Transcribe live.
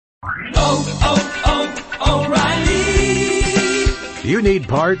O'Reilly! You need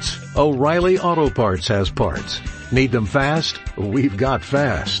parts? O'Reilly Auto Parts has parts. Need them fast? We've got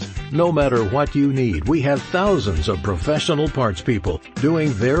fast. No matter what you need, we have thousands of professional parts people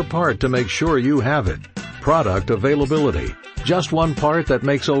doing their part to make sure you have it. Product availability. Just one part that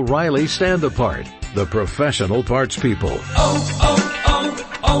makes O'Reilly stand apart. The professional parts people.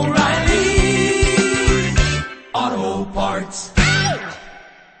 O'Reilly Auto Parts.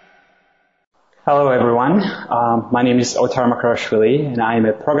 Hello everyone, my name is Otar Makarashvili and I am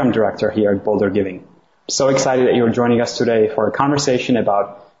a program director here at Boulder Giving. I'm so excited that you're joining us today for a conversation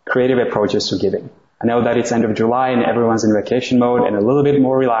about creative approaches to giving. I know that it's end of July and everyone's in vacation mode and a little bit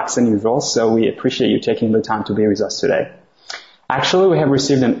more relaxed than usual, so we appreciate you taking the time to be with us today. Actually, we have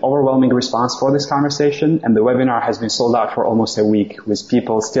received an overwhelming response for this conversation and the webinar has been sold out for almost a week with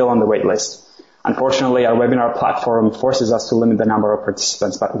people still on the wait list. Unfortunately, our webinar platform forces us to limit the number of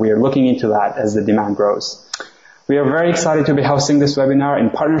participants, but we are looking into that as the demand grows. We are very excited to be hosting this webinar in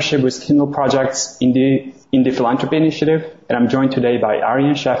partnership with Kindle Project's Indie Philanthropy initiative, and I'm joined today by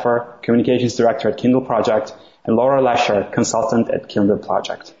Ariane Schaffer, Communications Director at Kindle Project, and Laura Lesher, Consultant at Kindle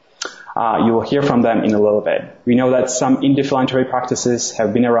Project. You will hear from them in a little bit. We know that some indie philanthropy practices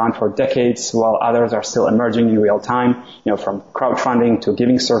have been around for decades, while others are still emerging in real time, from crowdfunding to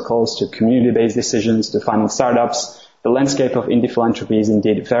giving circles to community-based decisions to funding startups. The landscape of indie philanthropy is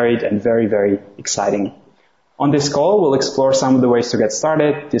indeed varied and very, very exciting. On this call, we'll explore some of the ways to get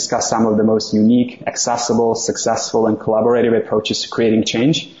started, discuss some of the most unique, accessible, successful, and collaborative approaches to creating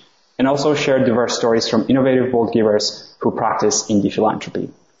change, and also share diverse stories from innovative bold givers who practice indie philanthropy.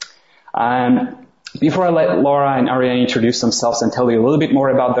 Before I let Laura and Ariane introduce themselves and tell you a little bit more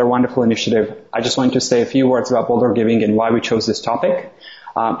about their wonderful initiative, I just wanted to say a few words about Boulder Giving and why we chose this topic.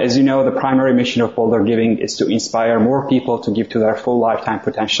 As you know, the primary mission of Boulder Giving is to inspire more people to give to their full lifetime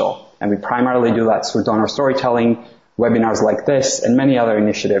potential. And we primarily do that through donor storytelling, webinars like this, and many other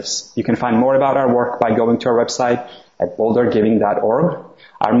initiatives. You can find more about our work by going to our website at bouldergiving.org.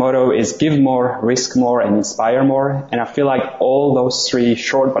 Our motto is give more, risk more, and inspire more. And I feel like all those three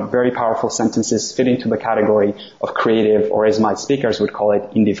short but very powerful sentences fit into the category of creative, or as my speakers would call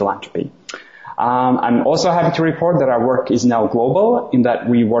it, indie philanthropy. I'm also happy to report that our work is now global in that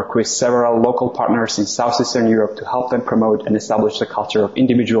we work with several local partners in Southeastern Europe to help them promote and establish the culture of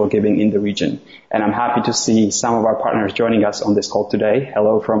individual giving in the region. And I'm happy to see some of our partners joining us on this call today.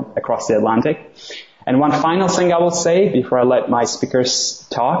 Hello from across the Atlantic. And one final thing I will say before I let my speakers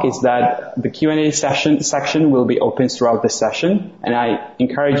talk is that the Q&A section will be open throughout this session. And I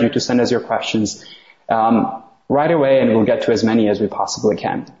encourage you to send us your questions right away and we'll get to as many as we possibly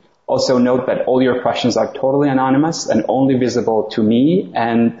can. Also note that all your questions are totally anonymous and only visible to me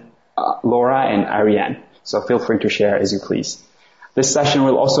and Laura and Ariane. So feel free to share as you please. This session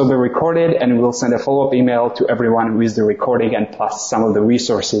will also be recorded and we'll send a follow-up email to everyone with the recording and plus some of the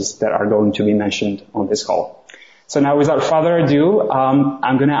resources that are going to be mentioned on this call. So now without further ado,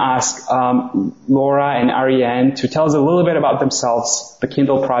 I'm going to ask Laura and Ariane to tell us a little bit about themselves, the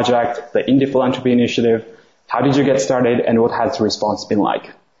Kindle Project, the Indie Philanthropy Initiative. How did you get started and what has the response been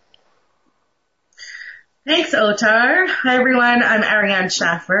like? Thanks, Otar. Hi, everyone. I'm Ariane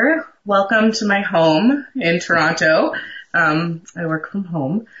Schaffer. Welcome to my home in Toronto. I work from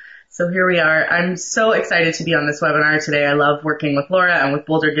home. So here we are. I'm so excited to be on this webinar today. I love working with Laura and with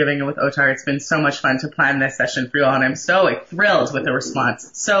Boulder Giving and with Otar. It's been so much fun to plan this session for you all, and I'm so thrilled with the response.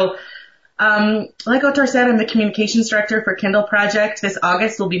 So, like Otar said, I'm the communications director for Kindle Project. This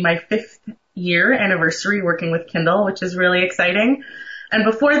August will be my 5th year anniversary working with Kindle, which is really exciting. And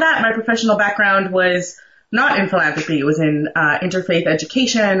before that, my professional background was not in philanthropy. It was in interfaith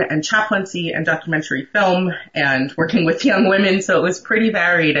education and chaplaincy and documentary film and working with young women. So it was pretty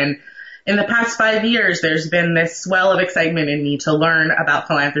varied. And in the past 5 years, there's been this swell of excitement in me to learn about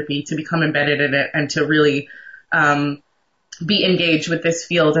philanthropy, to become embedded in it, and to really be engaged with this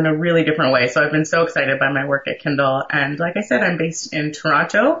field in a really different way. So I've been so excited by my work at Kindle. And like I said, I'm based in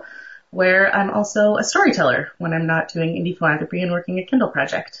Toronto, where I'm also a storyteller when I'm not doing indie philanthropy and working at Kindle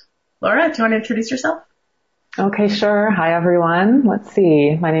Project. Laura, do you want to introduce yourself? Okay, sure. Hi, everyone. Let's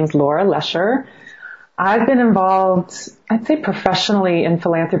see. My name's Laura Lesher. I've been involved, I'd say professionally in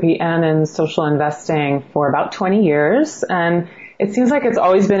philanthropy and in social investing for about 20 years. And it seems like it's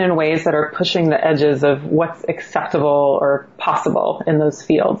always been in ways that are pushing the edges of what's acceptable or possible in those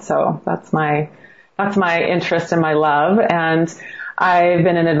fields. So that's my interest and my love. And I've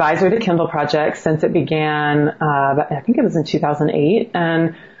been an advisor to Kindle Project since it began, I think it was in 2008.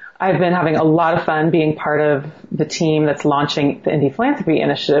 And I've been having a lot of fun being part of the team that's launching the Indie Philanthropy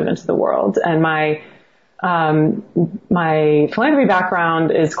Initiative into the world. And my My philanthropy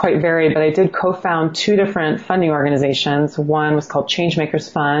background is quite varied, but I did co-found 2 different funding organizations. One was called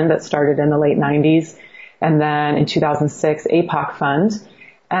Changemakers Fund that started in the late 90s, and then in 2006, APOC Fund.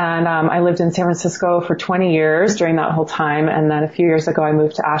 And I lived in San Francisco for 20 years during that whole time, and then a few years ago I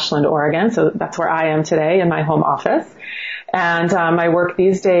moved to Ashland, Oregon, so that's where I am today in my home office. And my work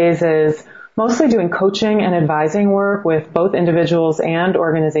these days is mostly doing coaching and advising work with both individuals and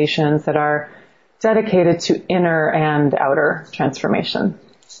organizations that are dedicated to inner and outer transformation.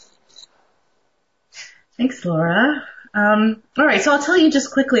 Thanks, Laura. All right, so I'll tell you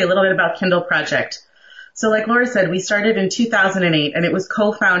just quickly a little bit about Kindle Project. So like Laura said, we started in 2008, and it was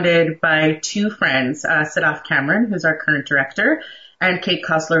co-founded by 2 friends, Sadaf Cameron, who's our current director, and Kate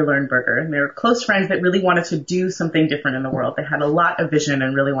Kostler-Lernberger. And they were close friends that really wanted to do something different in the world. They had a lot of vision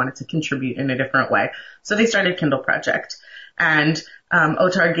and really wanted to contribute in a different way. So they started Kindle Project. And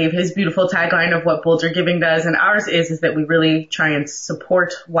Otar gave his beautiful tagline of what Boulder Giving does, and ours is that we really try and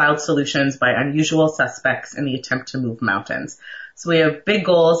support wild solutions by unusual suspects in the attempt to move mountains. So we have big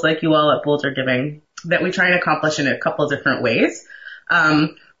goals, like you all at Boulder Giving, that we try and accomplish in a couple of different ways.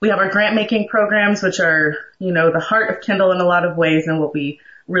 We have our grant-making programs, which are, the heart of Kindle in a lot of ways, and what we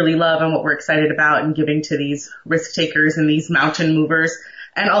really love and what we're excited about in giving to these risk takers and these mountain movers.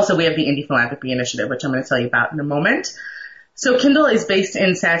 And also we have the Indie Philanthropy Initiative, which I'm going to tell you about in a moment. So Kindle is based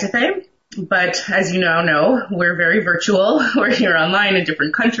in Santa Fe, but as you now know, we're very virtual. We're here online in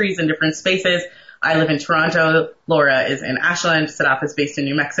different countries and different spaces. I live in Toronto. Laura is in Ashland. Sadaf is based in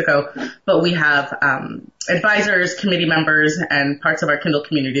New Mexico. But we have advisors, committee members, and parts of our Kindle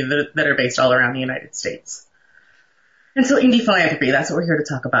community that are based all around the United States. And so Indie Philanthropy, that's what we're here to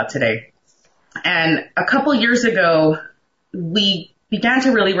talk about today. And a couple years ago, we began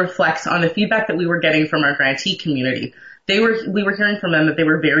to really reflect on the feedback that we were getting from our grantee community. We were hearing from them that they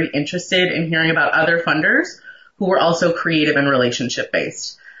were very interested in hearing about other funders who were also creative and relationship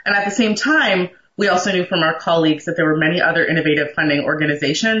based. And at the same time, we also knew from our colleagues that there were many other innovative funding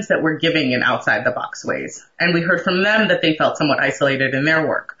organizations that were giving in outside the box ways. And we heard from them that they felt somewhat isolated in their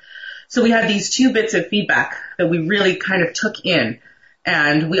work. So we had these 2 bits of feedback that we really kind of took in.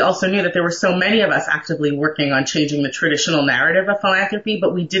 And we also knew that there were so many of us actively working on changing the traditional narrative of philanthropy,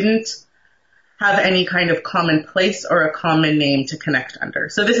 but we didn't have any kind of common place or a common name to connect under.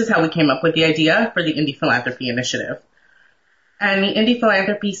 So this is how we came up with the idea for the Indie Philanthropy Initiative. And the Indie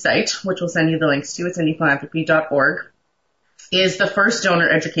Philanthropy site, which we'll send you the links to, it's indiephilanthropy.org, is the first donor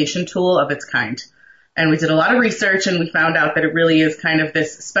education tool of its kind. And we did a lot of research, and we found out that it really is kind of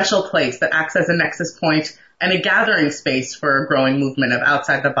this special place that acts as a nexus point and a gathering space for a growing movement of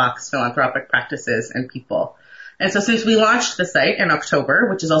outside-the-box philanthropic practices and people. And so since we launched the site in October,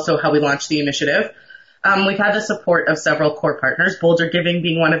 which is also how we launched the initiative, we've had the support of several core partners, Boulder Giving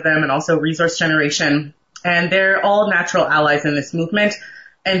being one of them, and also Resource Generation. And they're all natural allies in this movement.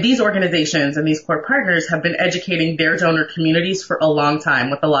 And these organizations and these core partners have been educating their donor communities for a long time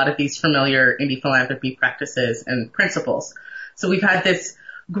with a lot of these familiar indie philanthropy practices and principles. So we've had this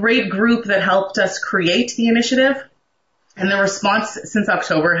great group that helped us create the initiative. And the response since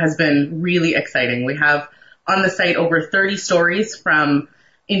October has been really exciting. We have on the site over 30 stories from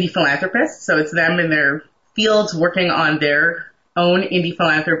indie philanthropists. So it's them in their fields working on their own indie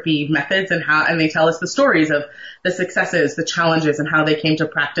philanthropy methods and they tell us the stories of the successes, the challenges, and how they came to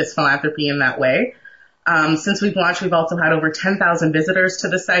practice philanthropy in that way. Since we've launched, we've also had over 10,000 visitors to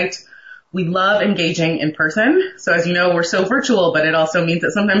the site. We love engaging in person. So as you know, we're so virtual, but it also means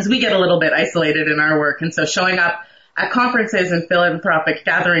that sometimes we get a little bit isolated in our work. And so showing up at conferences and philanthropic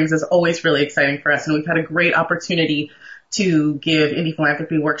gatherings is always really exciting for us. And we've had a great opportunity to give indie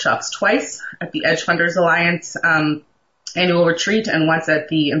philanthropy workshops twice at the Edge Funders Alliance annual retreat and once at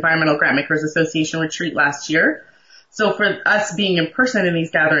the Environmental Grantmakers Association retreat last year. So for us, being in person in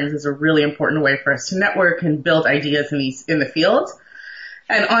these gatherings is a really important way for us to network and build ideas in the field.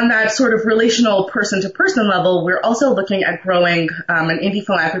 And on that sort of relational person-to-person level, we're also looking at growing an indie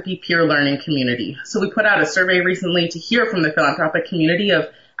philanthropy peer learning community. So we put out a survey recently to hear from the philanthropic community of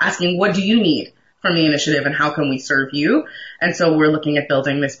asking, what do you need from the initiative and how can we serve you? And so we're looking at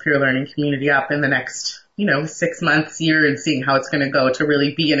building this peer learning community up in the next 6 months, year, and seeing how it's going to go to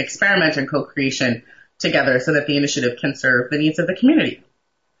really be an experiment and co-creation together so that the initiative can serve the needs of the community.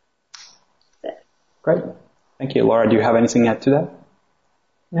 Great. Thank you. Laura, do you have anything to add to that?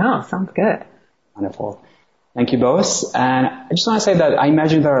 No, sounds good. Wonderful. Thank you both. And I just want to say that I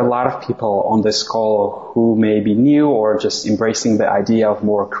imagine there are a lot of people on this call who may be new or just embracing the idea of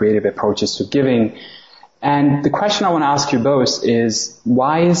more creative approaches to giving. And the question I want to ask you both is,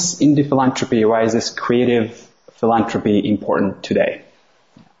 why is indie philanthropy, why is this creative philanthropy important today?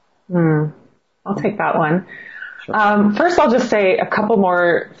 I'll take that one. Sure. First, I'll just say a couple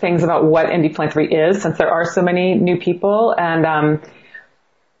more things about what indie philanthropy is, since there are so many new people. And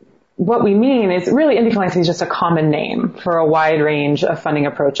what we mean is really indie philanthropy is just a common name for a wide range of funding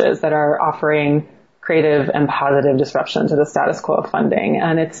approaches that are offering creative and positive disruption to the status quo of funding.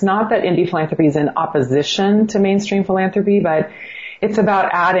 And it's not that indie philanthropy is in opposition to mainstream philanthropy, but it's about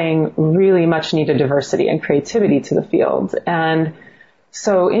adding really much needed diversity and creativity to the field. And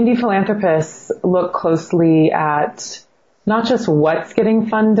so indie philanthropists look closely at not just what's getting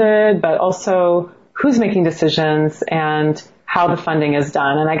funded, but also who's making decisions and how the funding is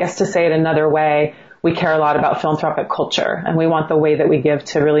done. And I guess to say it another way, we care a lot about philanthropic culture, and we want the way that we give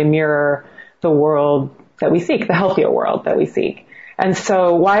to really mirror the world that we seek, the healthier world that we seek. And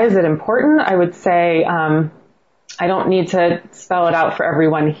so why is it important? I would say, I don't need to spell it out for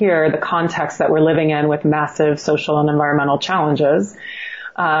everyone here, the context that we're living in with massive social and environmental challenges.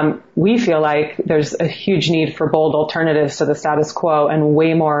 We feel like there's a huge need for bold alternatives to the status quo and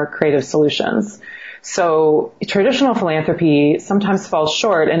way more creative solutions. So traditional philanthropy sometimes falls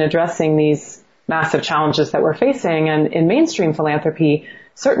short in addressing these massive challenges that we're facing. And in mainstream philanthropy,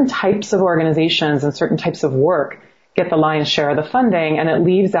 certain types of organizations and certain types of work get the lion's share of the funding, and it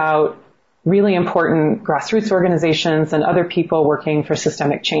leaves out really important grassroots organizations and other people working for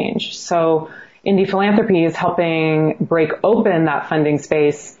systemic change. So indie philanthropy is helping break open that funding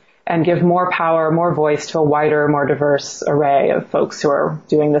space and give more power, more voice to a wider, more diverse array of folks who are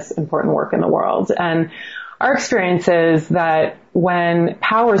doing this important work in the world. And our experience is that when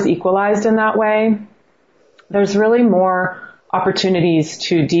power is equalized in that way, there's really more opportunities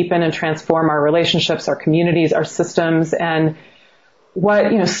to deepen and transform our relationships, our communities, our systems, and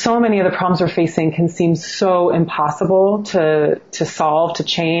so many of the problems we're facing can seem so impossible to solve, to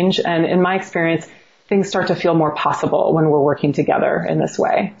change. And in my experience, things start to feel more possible when we're working together in this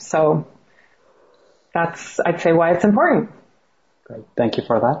way. So that's, I'd say, why it's important. Great. Thank you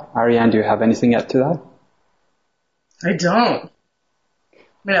for that. Ariane, do you have anything to add to that? I don't.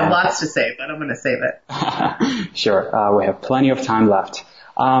 I have lots to say, but I'm going to save it. Sure. We have plenty of time left.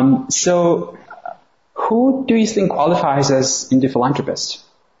 So who do you think qualifies as indie philanthropist?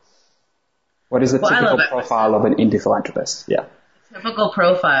 What is the typical profile of an indie philanthropist? Yeah. Typical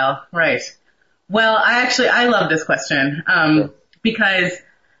profile, right. Well, I love this question, because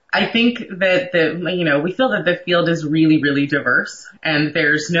I think that we feel that the field is really, really diverse, and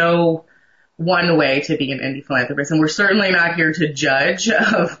there's no one way to be an indie philanthropist, and we're certainly not here to judge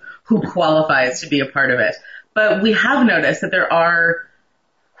of who qualifies to be a part of it. But we have noticed that there are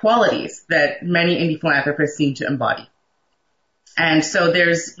qualities that many indie philanthropists seem to embody. And so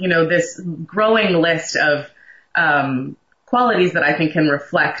there's, this growing list of qualities that I think can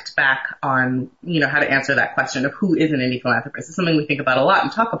reflect back on, how to answer that question of who is an indie philanthropist. It's something we think about a lot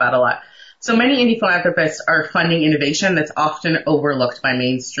and talk about a lot. So many indie philanthropists are funding innovation that's often overlooked by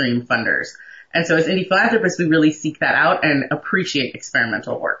mainstream funders. And so as indie philanthropists, we really seek that out and appreciate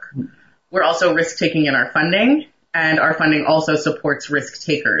experimental work. We're also risk-taking in our funding, and our funding also supports risk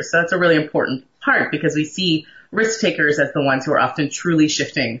takers. So that's a really important part, because we see risk takers as the ones who are often truly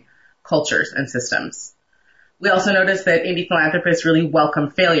shifting cultures and systems. We also notice that indie philanthropists really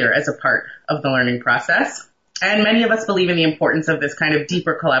welcome failure as a part of the learning process. And many of us believe in the importance of this kind of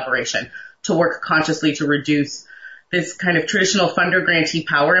deeper collaboration to work consciously to reduce this kind of traditional funder-grantee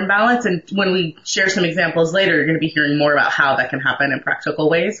power imbalance. And when we share some examples later, you're going to be hearing more about how that can happen in practical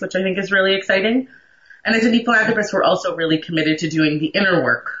ways, which I think is really exciting. And as indie philanthropists, we're also really committed to doing the inner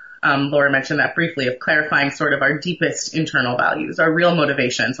work. Laura mentioned that briefly, of clarifying sort of our deepest internal values, our real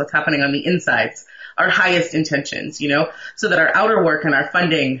motivations, what's happening on the insides, our highest intentions, so that our outer work and our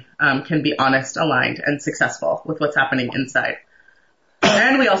funding can be honest, aligned, and successful with what's happening inside.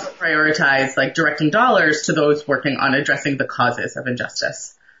 And we also prioritize directing dollars to those working on addressing the causes of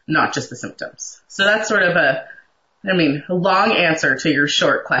injustice, not just the symptoms. So that's sort of a long answer to your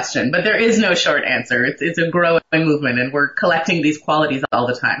short question, but there is no short answer. It's a growing movement, and we're collecting these qualities all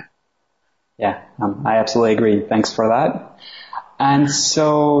the time. Yeah, I absolutely agree. Thanks for that. And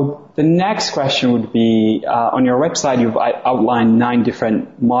so the next question would be, on your website, you've outlined 9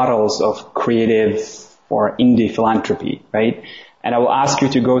 different models of creative or indie philanthropy, right? And I will ask you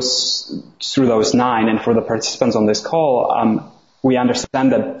to go through those 9. And for the participants on this call, we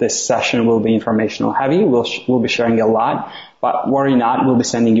understand that this session will be informational heavy. We'll be sharing a lot, but worry not. We'll be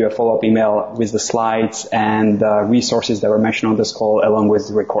sending you a follow-up email with the slides and the resources that were mentioned on this call, along with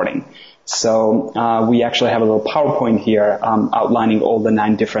the recording. So we actually have a little PowerPoint here outlining all the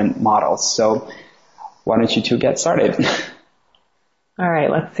 9 different models. So why don't you two get started? All right,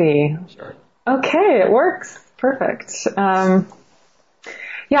 let's see. Sure. Okay, it works. Perfect.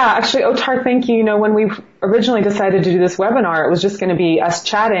 Yeah, actually, Otar, thank you. You know, when we originally decided to do this webinar, it was just going to be us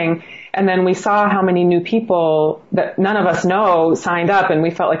chatting. And then we saw how many new people that none of us know signed up. And we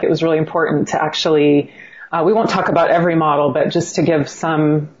felt like it was really important to actually, we won't talk about every model, but just to give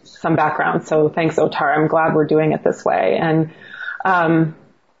some background. So thanks, Otar. I'm glad we're doing it this way. And,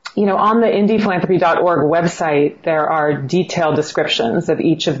 you know, on the indiephilanthropy.org website, there are detailed descriptions of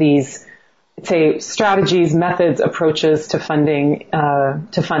each of these, say, strategies, methods, approaches to funding.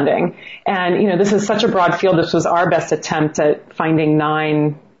 And, you know, this is such a broad field. This was our best attempt at finding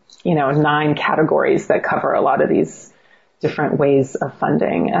nine categories that cover a lot of these different ways of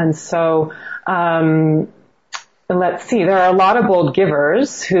funding. And so, let's see, there are a lot of bold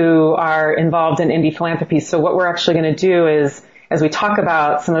givers who are involved in indie philanthropy. So what we're actually going to do is, as we talk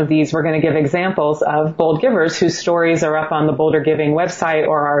about some of these, we're going to give examples of bold givers whose stories are up on the Boulder Giving website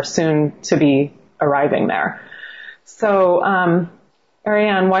or are soon to be arriving there. So,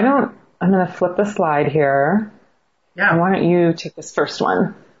 Ariane, I'm going to flip the slide here. Yeah. Why don't you take this first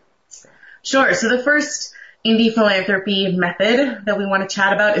one? Sure. So the first indie philanthropy method that we want to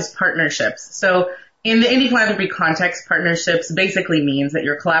chat about is partnerships. So in the indie philanthropy context, partnerships basically means that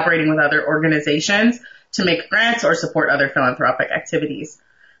you're collaborating with other organizations to make grants or support other philanthropic activities.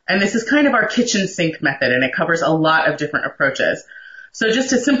 And this is kind of our kitchen sink method, and it covers a lot of different approaches. So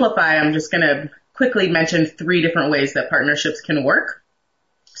just to simplify, I'm just going to quickly mention 3 different ways that partnerships can work.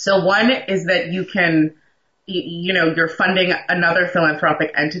 So one is that you're funding another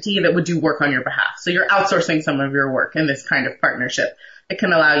philanthropic entity that would do work on your behalf. So you're outsourcing some of your work in this kind of partnership. It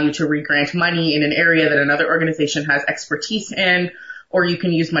can allow you to re-grant money in an area that another organization has expertise in, or you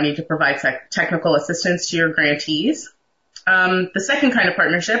can use money to provide technical assistance to your grantees. The second kind of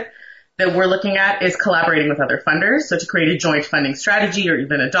partnership that we're looking at is collaborating with other funders. So to create a joint funding strategy or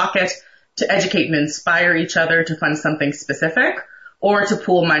even a docket to educate and inspire each other to fund something specific, or to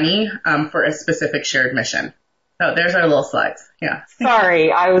pool money for a specific shared mission. Oh, there's our little slides. Yeah.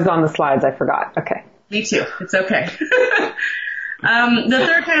 Sorry, I was on the slides. I forgot. Okay. Me too. It's okay. The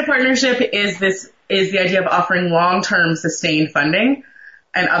third kind of partnership is the idea of offering long-term sustained funding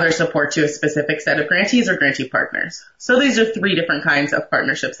and other support to a specific set of grantees or grantee partners. So these are 3 different kinds of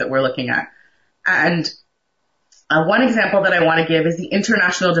partnerships that we're looking at. And one example that I want to give is the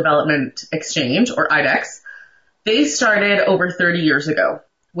International Development Exchange, or IDEX. They started over 30 years ago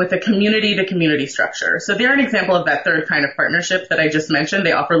with a community-to-community structure. So they're an example of that third kind of partnership that I just mentioned.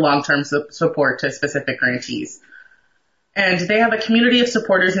 They offer long-term support to specific grantees. And they have a community of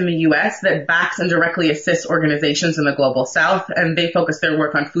supporters in the U.S. that backs and directly assists organizations in the global south, and they focus their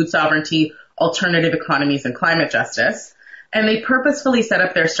work on food sovereignty, alternative economies, and climate justice. And they purposefully set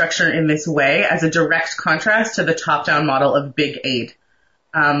up their structure in this way as a direct contrast to the top-down model of big aid.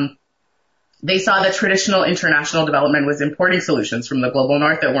 They saw that traditional international development was importing solutions from the global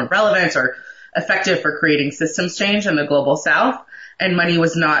north that weren't relevant or effective for creating systems change in the global south, and money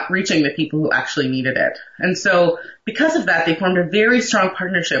was not reaching the people who actually needed it. And so because of that, they formed a very strong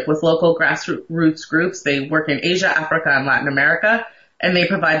partnership with local grassroots groups. They work in Asia, Africa, and Latin America, and they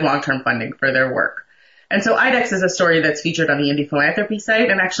provide long-term funding for their work. And so IDEX is a story that's featured on the Indie Philanthropy site,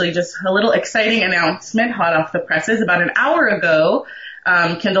 and actually just a little exciting announcement hot off the presses. About an hour ago,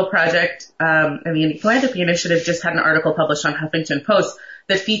 Kindle Project and the Indie Philanthropy Initiative just had an article published on Huffington Post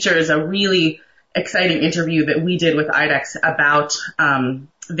that features a really exciting interview that we did with IDEX about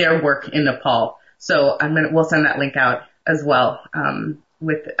their work in Nepal. So we'll send that link out as well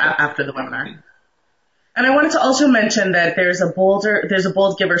after the webinar. And I wanted to also mention that there's a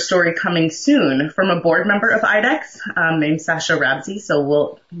bold giver story coming soon from a board member of IDEX named Sasha Rabzi. So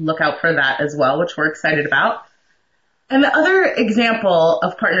we'll look out for that as well, which we're excited about. And the other example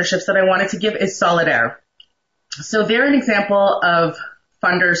of partnerships that I wanted to give is Solidaire. So they're an example of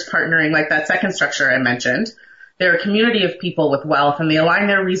funders partnering like that second structure I mentioned. They're a community of people with wealth, and they align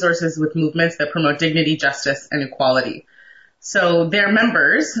their resources with movements that promote dignity, justice, and equality. So their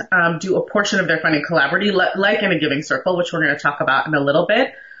members do a portion of their funding collaboratively, like in a giving circle, which we're going to talk about in a little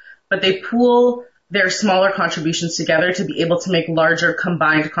bit. But they pool their smaller contributions together to be able to make larger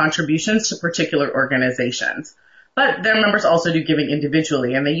combined contributions to particular organizations. But their members also do giving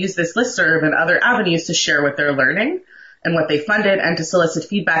individually, and they use this listserv and other avenues to share what they're learning and what they funded and to solicit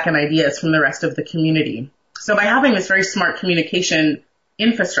feedback and ideas from the rest of the community. So by having this very smart communication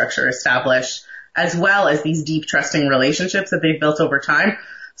infrastructure established, as well as these deep trusting relationships that they've built over time,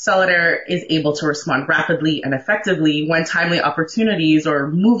 Solidaire is able to respond rapidly and effectively when timely opportunities or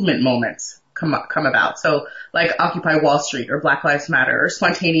movement moments come about. So like Occupy Wall Street or Black Lives Matter or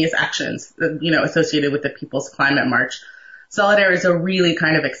spontaneous actions, associated with the People's Climate March. Solidaire is a really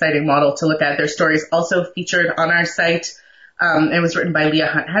kind of exciting model to look at. Their stories also featured on our site. It was written by Leah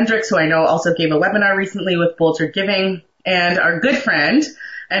Hunt Hendricks, who I know also gave a webinar recently with Boulder Giving. And our good friend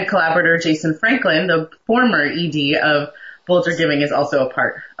and collaborator, Jason Franklin, the former ED of Boulder Giving, is also a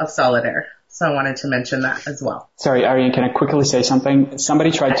part of Solidaire. So I wanted to mention that as well. Sorry, Ariane, can I quickly say something?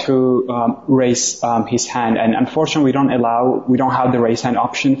 Somebody tried to raise his hand, and unfortunately we don't have the raise hand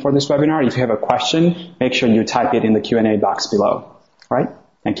option for this webinar. If you have a question, make sure you type it in the Q&A box below. All right?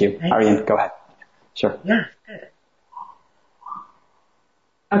 Thank you. Thanks. Ariane, go ahead. Sure. Yeah, good.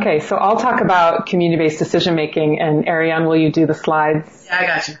 Okay, so I'll talk about community-based decision-making, and Ariane, will you do the slides? Yeah, I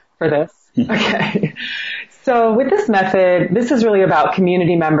got you. For this? Okay. So with this method, this is really about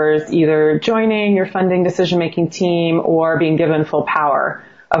community members either joining your funding decision-making team or being given full power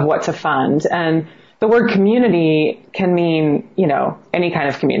of what to fund. And the word community can mean, any kind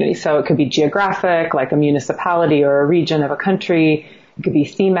of community. So it could be geographic, like a municipality or a region of a country. It could be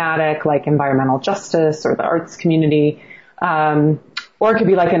thematic, like environmental justice or the arts community. Or it could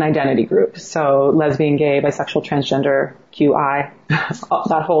be like an identity group. So lesbian, gay, bisexual, transgender, QI,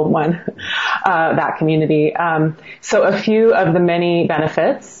 that whole one, that community. So a few of the many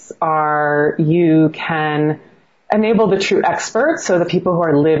benefits are you can enable the true experts, so the people who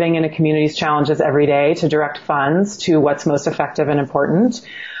are living in a community's challenges every day, to direct funds to what's most effective and important.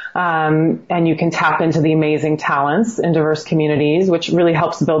 And you can tap into the amazing talents in diverse communities, which really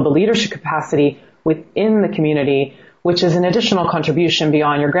helps build the leadership capacity within the community, which is an additional contribution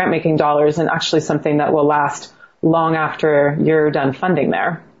beyond your grant-making dollars and actually something that will last long after you're done funding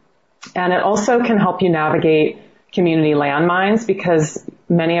there. And it also can help you navigate community landmines, because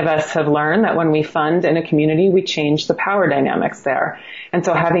many of us have learned that when we fund in a community, we change the power dynamics there. And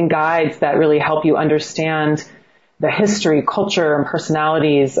so having guides that really help you understand the history, culture, and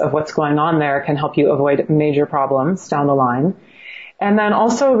personalities of what's going on there can help you avoid major problems down the line. And then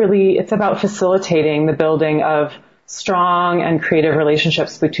also really it's about facilitating the building of strong and creative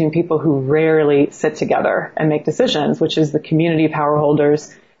relationships between people who rarely sit together and make decisions, which is the community power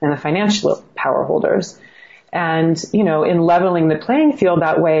holders and the financial power holders. And, in leveling the playing field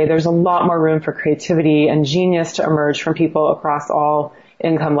that way, there's a lot more room for creativity and genius to emerge from people across all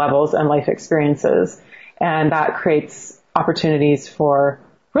income levels and life experiences. And that creates opportunities for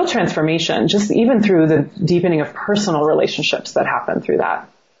real transformation, just even through the deepening of personal relationships that happen through that.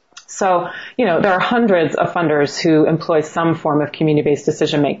 So, there are hundreds of funders who employ some form of community-based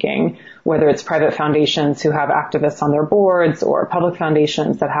decision-making, whether it's private foundations who have activists on their boards or public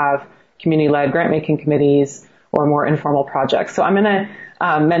foundations that have community-led grant-making committees or more informal projects. So I'm going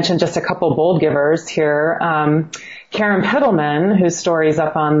to mention just a couple bold givers here. Karen Piddleman, whose story is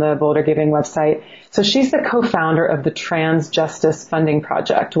up on the Boulder Giving website. So she's the co-founder of the Trans Justice Funding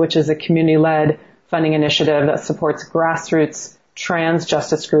Project, which is a community-led funding initiative that supports grassroots trans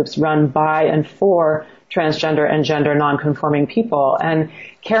justice groups run by and for transgender and gender nonconforming people. And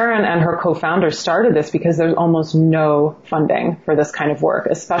Karen and her co-founders started this because there's almost no funding for this kind of work,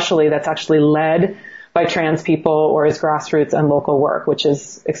 especially that's actually led by trans people or is grassroots and local work, which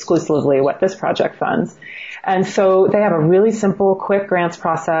is exclusively what this project funds. And so they have a really simple, quick grants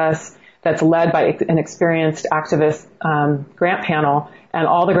process that's led by an experienced activist grant panel, and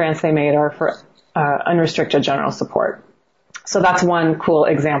all the grants they made are for unrestricted general support. So that's one cool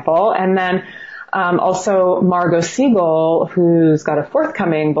example. And then also Margot Siegel, who's got a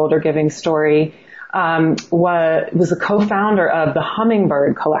forthcoming Boulder Giving story, was a co-founder of the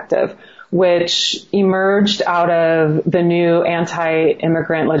Hummingbird Collective, which emerged out of the new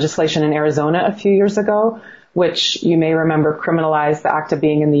anti-immigrant legislation in Arizona a few years ago, which you may remember criminalized the act of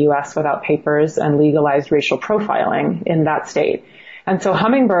being in the U.S. without papers and legalized racial profiling in that state. And so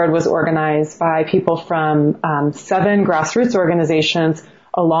Hummingbird was organized by people from 7 grassroots organizations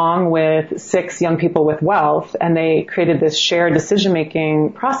along with 6 young people with wealth, and they created this shared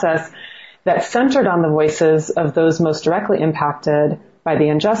decision-making process that centered on the voices of those most directly impacted by the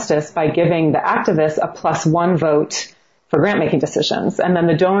injustice by giving the activists a +1 vote for grant-making decisions. And then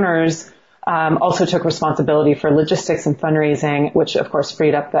the donors also took responsibility for logistics and fundraising, which of course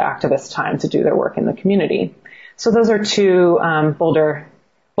freed up the activists' time to do their work in the community. So those are 2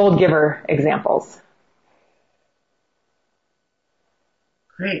 bold giver examples.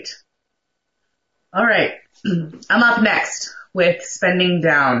 Great. All right. I'm up next with spending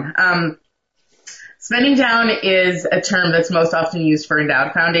down. Spending down is a term that's most often used for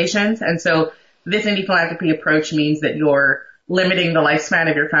endowed foundations. And so this indie philanthropy approach means that you're limiting the lifespan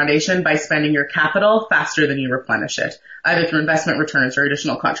of your foundation by spending your capital faster than you replenish it, either through investment returns or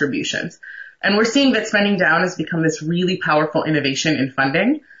additional contributions. And we're seeing that spending down has become this really powerful innovation in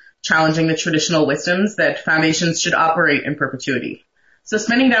funding, challenging the traditional wisdoms that foundations should operate in perpetuity. So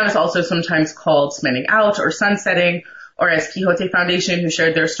spending down is also sometimes called spending out or sunsetting, Or as Quixote Foundation, who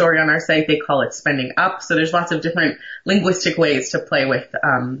shared their story on our site, they call it spending up. So there's lots of different linguistic ways to play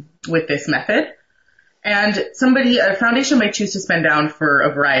with this method. And a foundation might choose to spend down for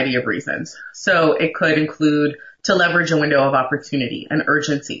a variety of reasons. So it could include to leverage a window of opportunity, an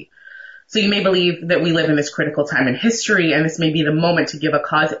urgency. So you may believe that we live in this critical time in history, and this may be the moment to give a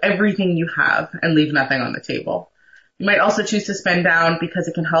cause everything you have and leave nothing on the table. You might also choose to spend down because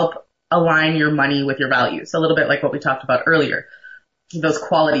it can help align your money with your values, a little bit like what we talked about earlier, those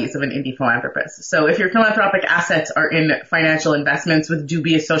qualities of an indie philanthropist. So if your philanthropic assets are in financial investments with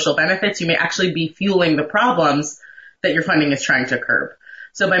dubious social benefits, you may actually be fueling the problems that your funding is trying to curb.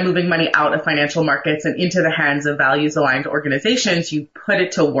 So by moving money out of financial markets and into the hands of values-aligned organizations, you put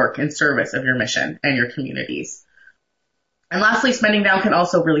it to work in service of your mission and your communities. And lastly, spending down can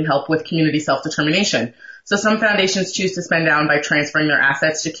also really help with community self-determination. So some foundations choose to spend down by transferring their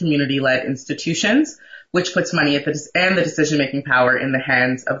assets to community-led institutions, which puts money and the decision-making power in the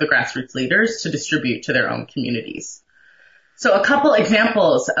hands of the grassroots leaders to distribute to their own communities. So a couple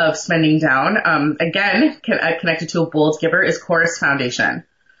examples of spending down, again, connected to a bold giver is Chorus Foundation.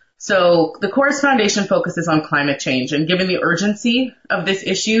 So the Chorus Foundation focuses on climate change, and given the urgency of this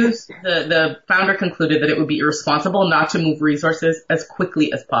issue, the founder concluded that it would be irresponsible not to move resources as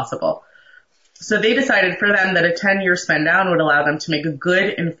quickly as possible. So they decided for them that a 10-year spend down would allow them to make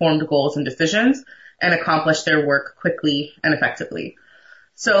good, informed goals and decisions and accomplish their work quickly and effectively.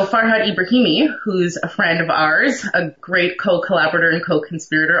 So Farhad Ibrahimi, who's a friend of ours, a great co-collaborator and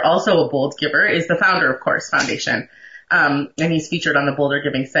co-conspirator, also a bold giver, is the founder of Chorus Foundation. And he's featured on the Boulder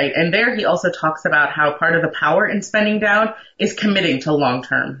Giving site. And there he also talks about how part of the power in spending down is committing to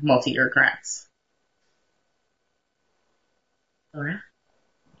long-term multi-year grants. Laura?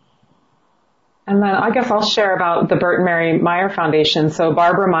 And then I guess I'll share about the Bert and Mary Meyer Foundation. So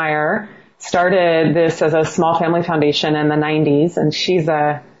Barbara Meyer started this as a small family foundation in the 90s, and she's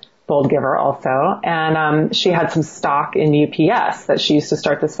a bold giver also. And she had some stock in UPS that she used to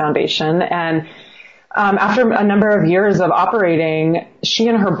start this foundation. And after a number of years of operating, she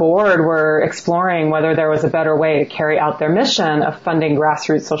and her board were exploring whether there was a better way to carry out their mission of funding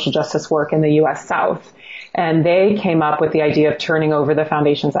grassroots social justice work in the U.S. South. And they came up with the idea of turning over the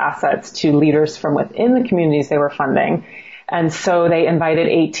foundation's assets to leaders from within the communities they were funding. And so they invited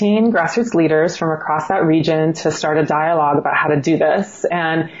 18 grassroots leaders from across that region to start a dialogue about how to do this.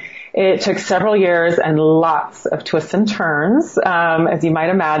 And it took several years and lots of twists and turns, as you might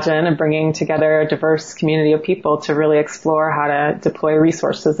imagine, of bringing together a diverse community of people to really explore how to deploy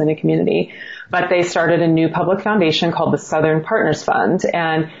resources in a community. But they started a new public foundation called the Southern Partners Fund.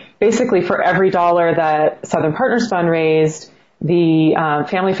 And basically for every dollar that Southern Partners Fund raised, the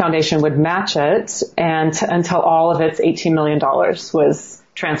Family Foundation would match it until all of its $18 million was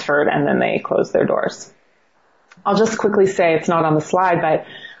transferred, and then they closed their doors. I'll just quickly say, it's not on the slide, but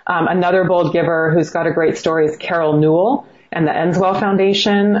another bold giver who's got a great story is Carol Newell and the Enswell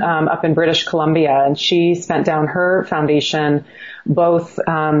Foundation up in British Columbia. And she spent down her foundation both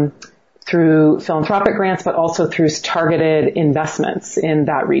through philanthropic grants, but also through targeted investments in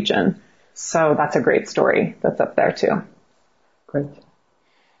that region. So that's a great story that's up there too. Great.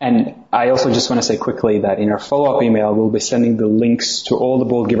 And I also just want to say quickly that in our follow-up email, we'll be sending the links to all the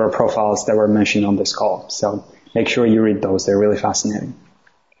bold giver profiles that were mentioned on this call. So make sure you read those. They're really fascinating.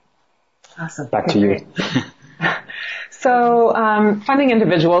 Awesome. Back to you. So funding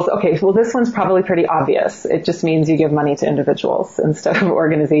individuals, okay, well this one's probably pretty obvious. It just means you give money to individuals instead of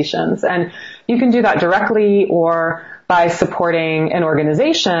organizations. And you can do that directly or by supporting an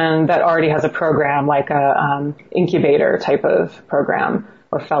organization that already has a program like a incubator type of program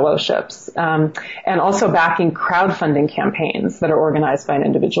or fellowships. And also backing crowdfunding campaigns that are organized by an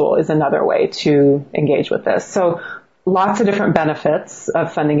individual is another way to engage with this. So lots of different benefits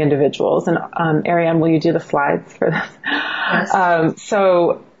of funding individuals. And Ariane, will you do the slides for this? Yes.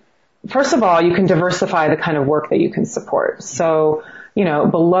 So first of all, you can diversify the kind of work that you can support. So, you know,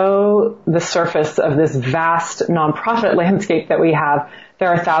 below the surface of this vast nonprofit landscape that we have, there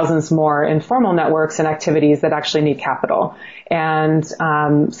are thousands more informal networks and activities that actually need capital. And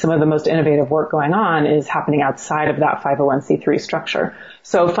some of the most innovative work going on is happening outside of that 501c3 structure.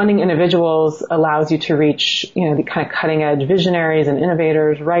 So funding individuals allows you to reach, you know, the kind of cutting edge visionaries and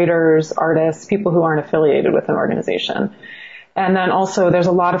innovators, writers, artists, people who aren't affiliated with an organization. And then also there's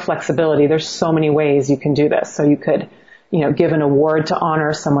a lot of flexibility. There's so many ways you can do this. So you could, you know, give an award to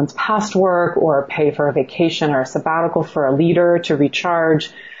honor someone's past work or pay for a vacation or a sabbatical for a leader to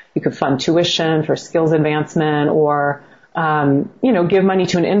recharge. You could fund tuition for skills advancement or, you know, give money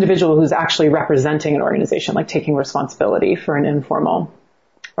to an individual who's actually representing an organization, like taking responsibility for an informal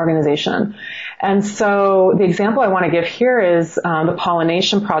organization. And so the example I want to give here is the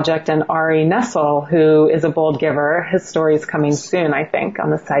Pollination Project and Ari Nessel, who is a bold giver. His story is coming soon, I think, on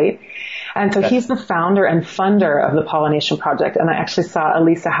the site. And so he's the founder and funder of the Pollination Project. And I actually saw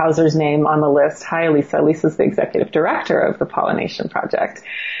Elisa Hauser's name on the list. Hi, Elisa. Elisa's the executive director of the Pollination Project.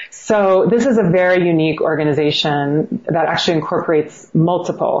 So this is a very unique organization that actually incorporates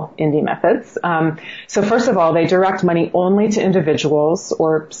multiple indie methods. So first of all, they direct money only to individuals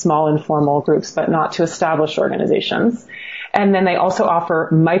or small informal groups, but not to established organizations. And then they also offer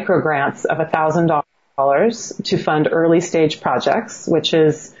micro grants of $1,000 to fund early stage projects, which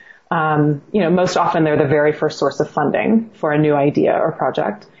is most often they're the very first source of funding for a new idea or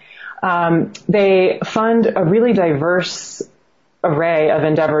project. They fund a really diverse array of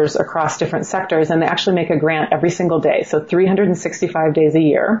endeavors across different sectors, and they actually make a grant every single day. So 365 days a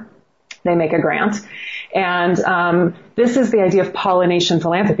year, they make a grant. And this is the idea of pollination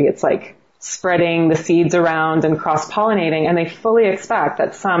philanthropy. It's like spreading the seeds around and cross-pollinating, and they fully expect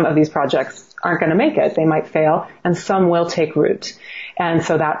that some of these projects aren't going to make it. They might fail, and some will take root. And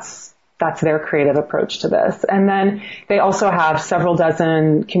so that's their creative approach to this. And then they also have several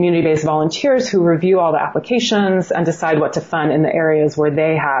dozen community-based volunteers who review all the applications and decide what to fund in the areas where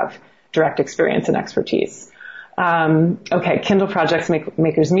they have direct experience and expertise. Kindle Project's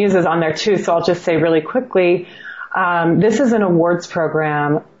Maker's Muse is on there too, so I'll just say really quickly, this is an awards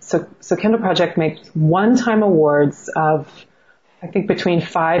program. So Kindle Project makes one-time awards of, I think, between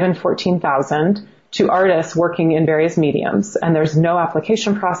 5,000 and 14,000 to artists working in various mediums. And there's no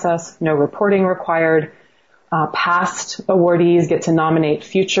application process, no reporting required. Past awardees get to nominate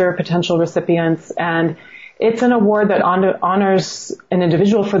future potential recipients. And it's an award that honors an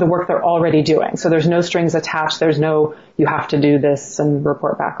individual for the work they're already doing. So there's no strings attached. There's no, you have to do this and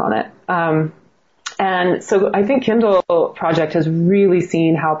report back on it. And so I think Kindle Project has really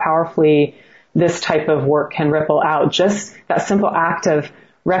seen how powerfully this type of work can ripple out. Just that simple act of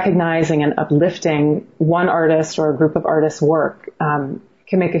recognizing and uplifting one artist or a group of artists' work can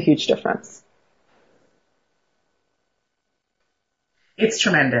make a huge difference. It's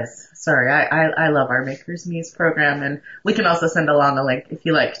tremendous. Sorry, I love our Maker's Muse program, and we can also send along a link if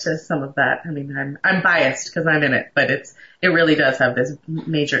you like to some of that. I mean, I'm biased because I'm in it, but it really does have this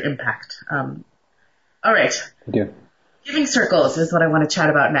major impact. All right. Yeah. Giving circles is what I want to chat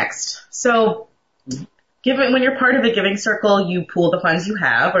about next. So when you're part of a giving circle, you pool the funds you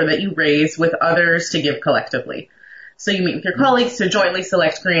have or that you raise with others to give collectively. So you meet with your colleagues to jointly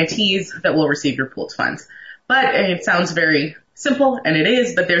select grantees that will receive your pooled funds. But it sounds very simple, and it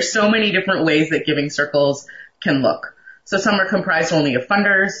is, but there's so many different ways that giving circles can look. So some are comprised only of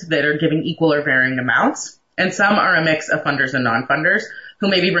funders that are giving equal or varying amounts, and some are a mix of funders and non-funders who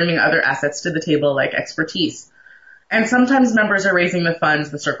may be bringing other assets to the table like expertise. And sometimes members are raising the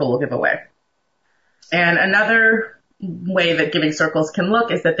funds the circle will give away. And another way that giving circles can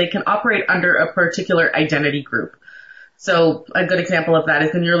look is that they can operate under a particular identity group. So a good example of that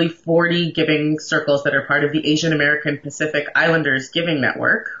is the nearly 40 giving circles that are part of the Asian American Pacific Islanders Giving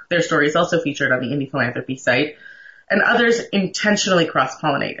Network. Their story is also featured on the Indie Philanthropy site. And others intentionally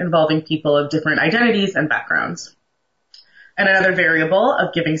cross-pollinate, involving people of different identities and backgrounds. And another variable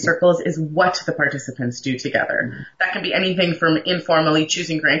of giving circles is what the participants do together. That can be anything from informally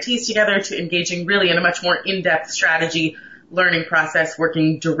choosing grantees together to engaging really in a much more in-depth strategy learning process,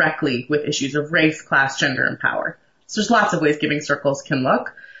 working directly with issues of race, class, gender, and power. So there's lots of ways giving circles can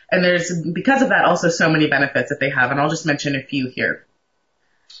look. And there's, because of that, also so many benefits that they have. And I'll just mention a few here.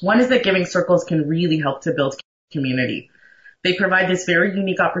 One is that giving circles can really help to build community. They provide this very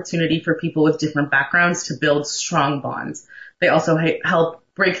unique opportunity for people with different backgrounds to build strong bonds. They also help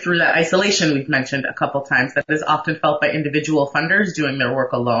break through that isolation we've mentioned a couple times that is often felt by individual funders doing their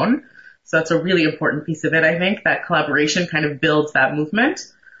work alone. So that's a really important piece of it, I think. That collaboration kind of builds that movement.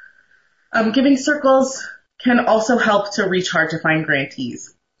 Giving circles can also help to reach hard to find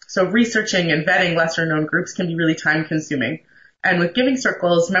grantees. So researching and vetting lesser known groups can be really time consuming. And with giving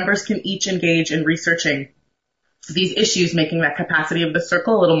circles, members can each engage in researching these issues, making that capacity of the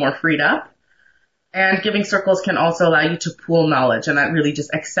circle a little more freed up. And giving circles can also allow you to pool knowledge, and that really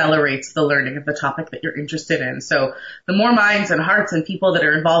just accelerates the learning of the topic that you're interested in. So the more minds and hearts and people that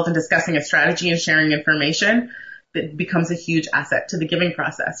are involved in discussing a strategy and sharing information, it becomes a huge asset to the giving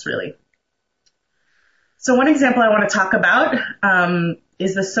process, really. So one example I want to talk about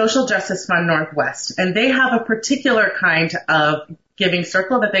is the Social Justice Fund Northwest, and they have a particular kind of giving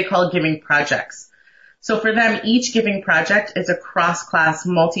circle that they call giving projects. So for them, each giving project is a cross-class,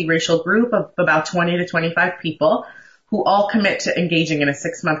 multiracial group of about 20 to 25 people who all commit to engaging in a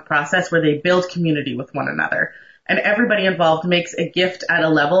 6-month process where they build community with one another. and everybody involved makes a gift at a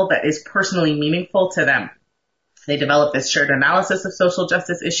level that is personally meaningful to them. They develop this shared analysis of social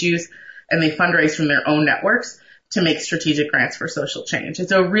justice issues, and they fundraise from their own networks to make strategic grants for social change.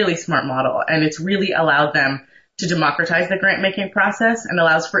 It's a really smart model, and it's really allowed them to democratize the grant-making process and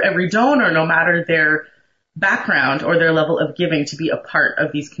allows for every donor, no matter their background or their level of giving, to be a part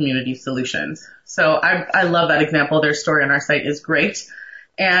of these community solutions. So I love that example. Their story on our site is great.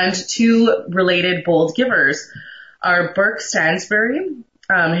 And two related bold givers are Burke Stansbury.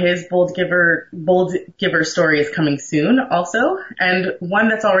 His bold giver story is coming soon also. And one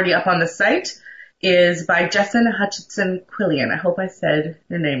that's already up on the site is by Jesson Hutchinson Quillian. I hope I said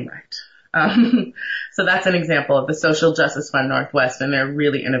your name right. So that's an example of the Social Justice Fund Northwest and their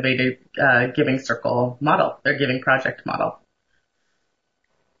really innovative giving circle model, their giving project model.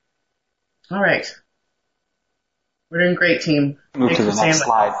 All right. We're doing great, team. Move to the next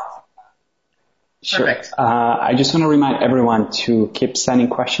slide. Sure. Perfect. I just want to remind everyone to keep sending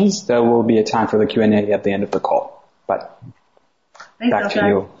questions. There will be a time for the Q&A at the end of the call. But Thanks, back to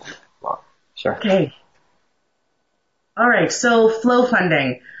you. Well, sure. Okay. All right. So flow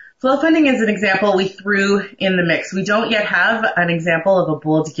funding. Flow funding is an example we threw in the mix. We don't yet have an example of a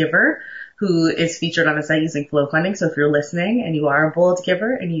bold giver who is featured on the site using flow funding. So if you're listening and you are a bold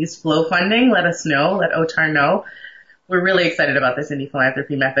giver and you use flow funding, let us know. Let OTAR know. We're really excited about this indie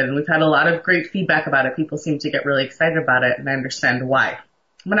philanthropy method, and we've had a lot of great feedback about it. People seem to get really excited about it, and I understand why.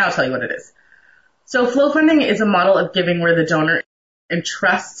 But now I'll tell you what it is. So flow funding is a model of giving where the donor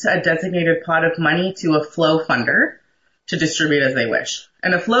entrusts a designated pot of money to a flow funder to distribute as they wish.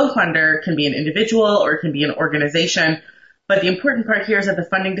 And a flow funder can be an individual or it can be an organization, but the important part here is that the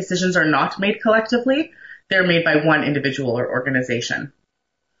funding decisions are not made collectively. They're made by one individual or organization.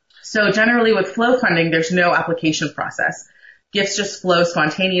 So generally with flow funding, there's no application process. Gifts just flow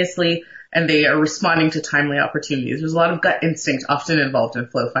spontaneously and they are responding to timely opportunities. There's a lot of gut instinct often involved in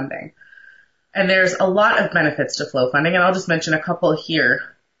flow funding. And there's a lot of benefits to flow funding, and I'll just mention a couple here.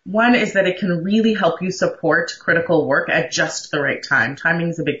 One is that it can really help you support critical work at just the right time. Timing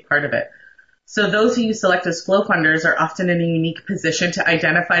is a big part of it. So those who you select as flow funders are often in a unique position to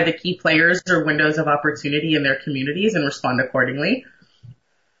identify the key players or windows of opportunity in their communities and respond accordingly.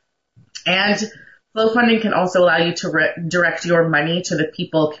 And flow funding can also allow you to direct your money to the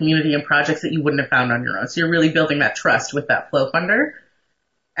people, community, and projects that you wouldn't have found on your own. So you're really building that trust with that flow funder.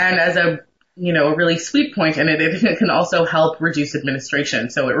 And as a really sweet point in it, it can also help reduce administration.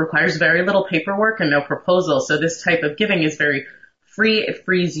 So it requires very little paperwork and no proposal. So this type of giving is very free. It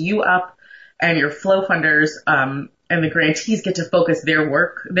frees you up, and your flow funders and the grantees get to focus their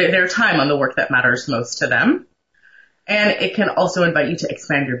work, their time on the work that matters most to them. And it can also invite you to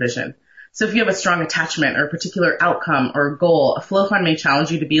expand your vision. So if you have a strong attachment or a particular outcome or goal, a flow fund may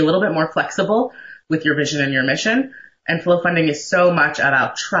challenge you to be a little bit more flexible with your vision and your mission. And flow funding is so much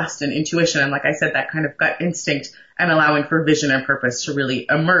about trust and intuition. And like I said, that kind of gut instinct and allowing for vision and purpose to really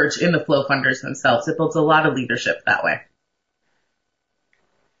emerge in the flow funders themselves. It builds a lot of leadership that way.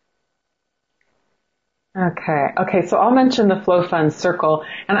 Okay. So I'll mention the flow fund circle.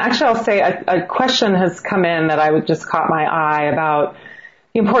 And actually I'll say a question has come in that I would just caught my eye about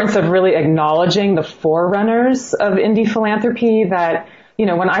the importance of really acknowledging the forerunners of indie philanthropy that,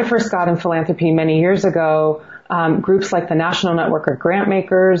 when I first got in philanthropy many years ago, groups like the National Network of Grant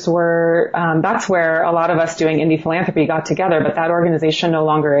Makers were, that's where a lot of us doing indie philanthropy got together, but that organization no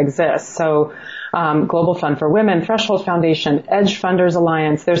longer exists. So, Global Fund for Women, Threshold Foundation, Edge Funders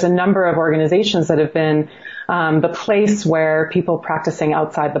Alliance, there's a number of organizations that have been, the place where people practicing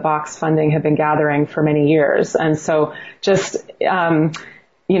outside the box funding have been gathering for many years. And so just,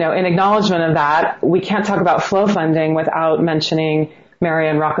 in acknowledgement of that, we can't talk about flow funding without mentioning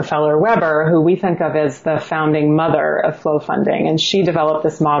Marian Rockefeller Weber, who we think of as the founding mother of flow funding. And she developed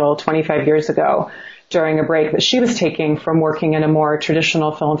this model 25 years ago during a break that she was taking from working in a more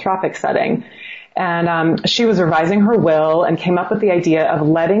traditional philanthropic setting. And she was revising her will and came up with the idea of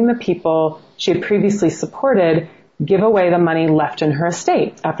letting the people she had previously supported give away the money left in her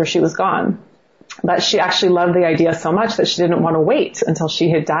estate after she was gone. But she actually loved the idea so much that she didn't want to wait until she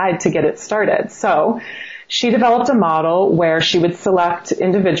had died to get it started. So she developed a model where she would select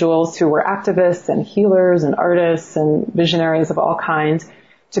individuals who were activists and healers and artists and visionaries of all kinds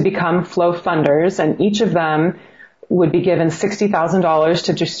to become flow funders, and each of them would be given $60,000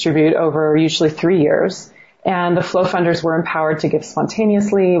 to distribute over usually 3 years. And the flow funders were empowered to give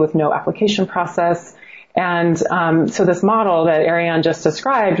spontaneously with no application process. And so this model that Ariane just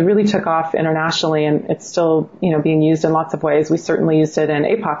described really took off internationally, and it's still, being used in lots of ways. We certainly used it in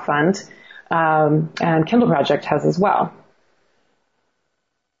APOC Fund. And Kindle Project has as well.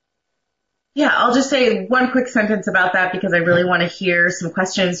 Yeah, I'll just say one quick sentence about that because I really want to hear some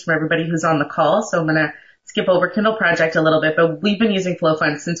questions from everybody who's on the call. So I'm going to skip over Kindle Project a little bit, but we've been using Flow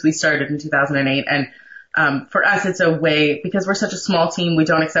Fund since we started in 2008. And for us, it's a way, because we're such a small team, we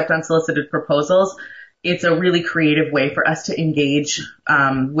don't accept unsolicited proposals. It's a really creative way for us to engage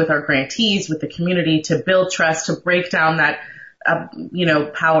with our grantees, with the community, to build trust, to break down that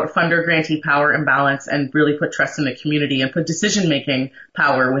power, funder grantee power imbalance, and really put trust in the community and put decision-making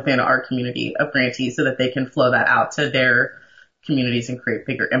power within our community of grantees so that they can flow that out to their communities and create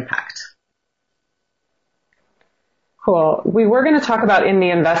bigger impact. Cool. We were going to talk about in the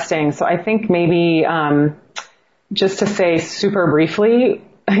investing. So I think maybe just to say super briefly,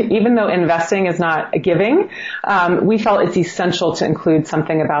 even though investing is not a giving, we felt it's essential to include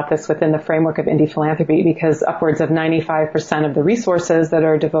something about this within the framework of indie philanthropy because upwards of 95% of the resources that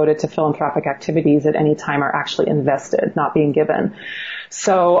are devoted to philanthropic activities at any time are actually invested, not being given.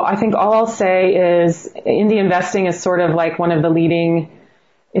 So I think all I'll say is indie investing is sort of like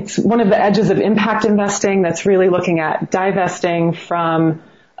it's one of the edges of impact investing that's really looking at divesting from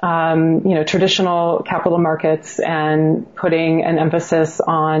traditional capital markets and putting an emphasis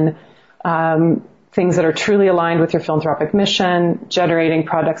on things that are truly aligned with your philanthropic mission, generating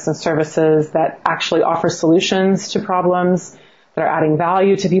products and services that actually offer solutions to problems that are adding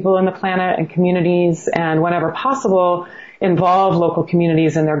value to people in the planet and communities, and whenever possible, involve local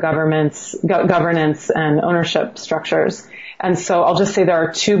communities in their governance and ownership structures. And so I'll just say there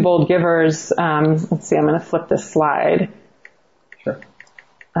are two bold givers. Let's see, I'm going to flip this slide. Sure.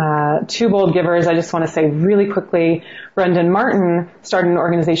 Two bold givers. I just want to say really quickly, Brendan Martin started an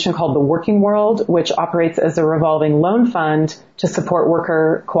organization called The Working World, which operates as a revolving loan fund to support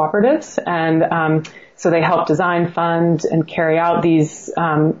worker cooperatives. And so they help design, fund, and carry out these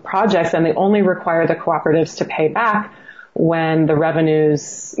projects, and they only require the cooperatives to pay back when the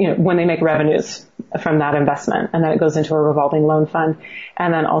revenues, when they make revenues from that investment, and then it goes into a revolving loan fund.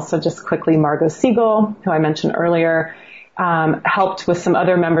 And then also just quickly, Margot Siegel, who I mentioned earlier, helped with some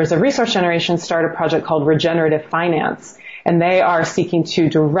other members of Resource Generation start a project called Regenerative Finance. And they are seeking to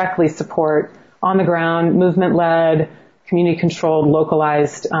directly support on-the-ground, movement-led, community-controlled,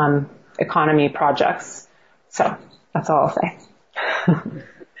 localized economy projects. So that's all I'll say. I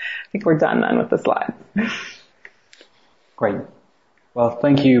think we're done then with the slides. Great. Well,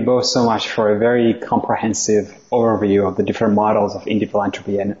 thank you both so much for a very comprehensive overview of the different models of indie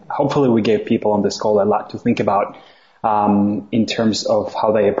philanthropy. And hopefully we gave people on this call a lot to think about in terms of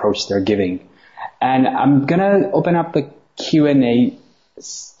how they approach their giving. And I'm going to open up the Q&A.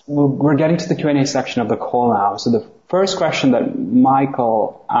 We're getting to the Q&A section of the call now. So the first question that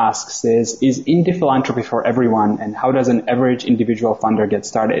Michael asks is indie philanthropy for everyone, and how does an average individual funder get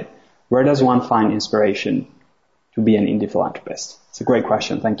started? Where does one find inspiration to be an indie philanthropist? It's a great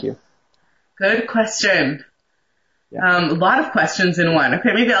question. Thank you. Good question. Yeah. A lot of questions in one.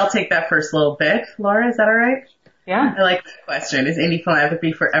 Okay, maybe I'll take that first little bit. Laura, is that all right? Yeah. I like that question. Is indie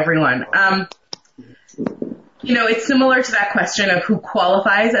philanthropy for everyone? It's similar to that question of who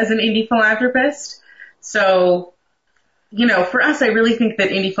qualifies as an indie philanthropist. So, for us, I really think that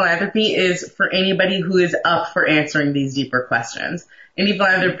indie philanthropy is for anybody who is up for answering these deeper questions. Indie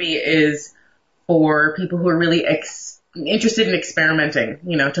philanthropy is for people who are really interested in experimenting,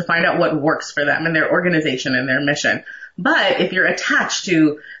 to find out what works for them and their organization and their mission. But if you're attached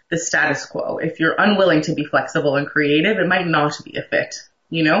to the status quo, if you're unwilling to be flexible and creative, it might not be a fit,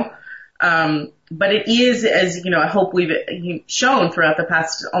 But it is, as, I hope we've shown throughout the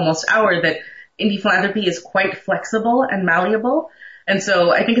past almost hour, that indie philanthropy is quite flexible and malleable. And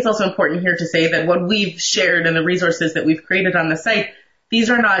so I think it's also important here to say that what we've shared and the resources that we've created on the site, these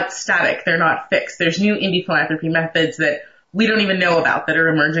are not static. They're not fixed. There's new indie philanthropy methods that we don't even know about that are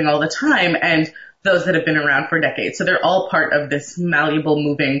emerging all the time, and those that have been around for decades. So they're all part of this malleable,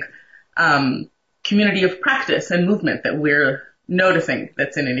 moving community of practice and movement that we're noticing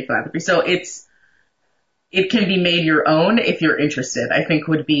that's in indie philanthropy. So it can be made your own if you're interested, I think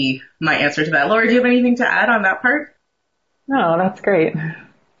would be my answer to that. Laura, do you have anything to add on that part? No, that's great.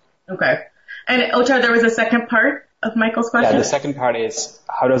 Okay. And Ochar, there was a second part of Michael's question? Yeah, the second part is,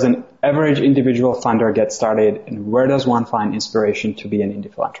 how does an average individual funder get started, and where does one find inspiration to be an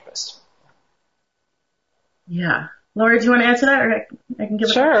indie philanthropist? Yeah. Laura, do you want to answer that, or I can give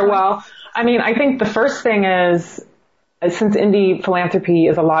it? Sure. Well, I think the first thing is, since indie philanthropy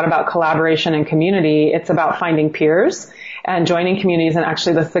is a lot about collaboration and community, it's about finding peers and joining communities. And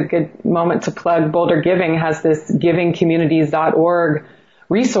actually, that's a good moment to plug. Boulder Giving has this givingcommunities.org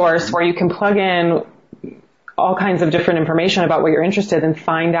resource where you can plug in all kinds of different information about what you're interested in and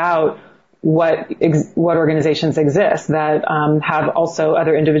find out what organizations exist that have also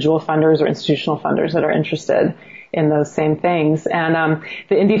other individual funders or institutional funders that are interested in those same things. And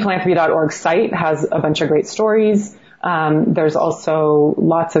the indiephilanthropy.org site has a bunch of great stories. There's also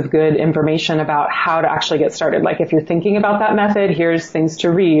lots of good information about how to actually get started. Like if you're thinking about that method, here's things to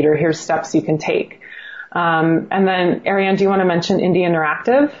read or here's steps you can take. And then, Ariane, do you want to mention Indie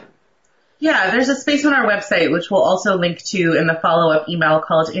Interactive? Yeah, there's a space on our website, which we'll also link to in the follow-up email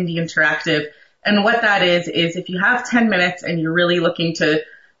called Indie Interactive. And what that is if you have 10 minutes and you're really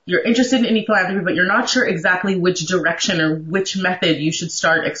you're interested in indie philanthropy, but you're not sure exactly which direction or which method you should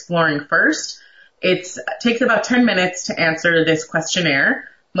start exploring first, it takes about 10 minutes to answer this questionnaire,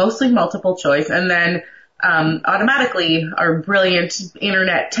 mostly multiple choice, and then automatically our brilliant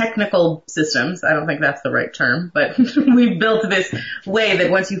internet technical systems, I don't think that's the right term, but we've built this way that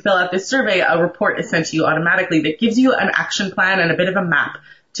once you fill out this survey, a report is sent to you automatically that gives you an action plan and a bit of a map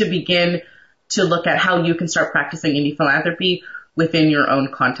to begin to look at how you can start practicing indie philanthropy within your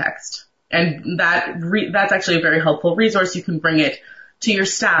own context. And that's actually a very helpful resource. You can bring it to your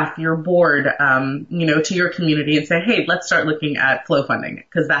staff, your board, to your community and say, hey, let's start looking at flow funding,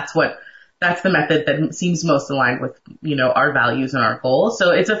 because that's the method that seems most aligned with, our values and our goals.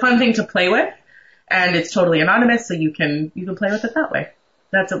 So it's a fun thing to play with, and it's totally anonymous, so you can play with it that way.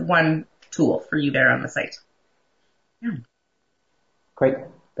 That's one tool for you there on the site. Yeah. Great.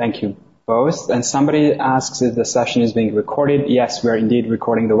 Thank you both. And somebody asks if the session is being recorded. Yes, we're indeed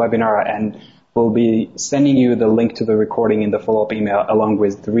recording the webinar, and we'll be sending you the link to the recording in the follow-up email along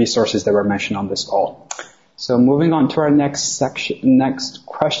with the resources that were mentioned on this call. So moving on to our next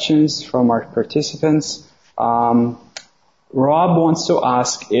questions from our participants. Rob wants to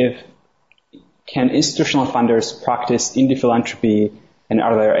ask can institutional funders practice indie philanthropy, and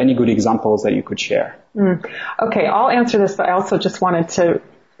are there any good examples that you could share? Okay, I'll answer this, but I also just wanted to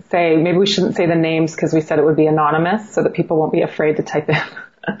say maybe we shouldn't say the names because we said it would be anonymous so that people won't be afraid to type in.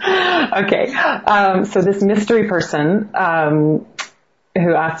 Okay, so this mystery person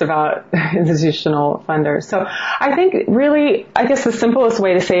who asked about institutional funders. So I think really, I guess the simplest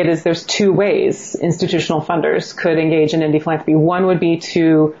way to say it is there's two ways institutional funders could engage in indie philanthropy. One would be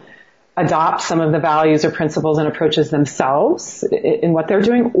to adopt some of the values or principles and approaches themselves in what they're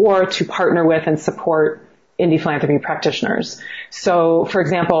doing, or to partner with and support indie philanthropy practitioners. So, for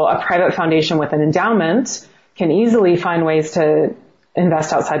example, a private foundation with an endowment can easily find ways to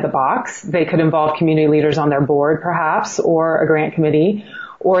invest outside the box. They could involve community leaders on their board, perhaps, or a grant committee,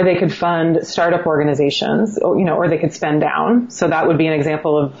 or they could fund startup organizations, or they could spend down. So that would be an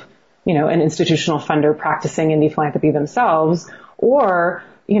example of, an institutional funder practicing indie philanthropy themselves, or,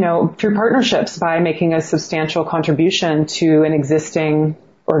 through partnerships by making a substantial contribution to an existing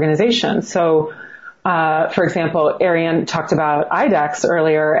organization. So, for example, Ariane talked about IDEX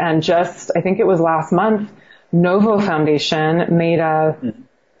earlier, and I think it was last month, Novo Foundation made a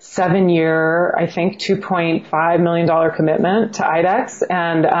 7-year, I think, $2.5 million commitment to IDEX.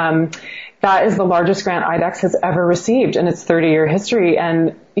 And that is the largest grant IDEX has ever received in its 30-year history.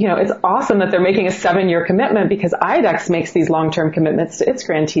 And, it's awesome that they're making a 7-year commitment because IDEX makes these long-term commitments to its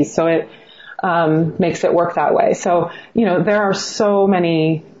grantees. So it makes it work that way. So, there are so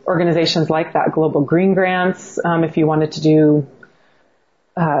many organizations like that, Global Green Grants, if you wanted to do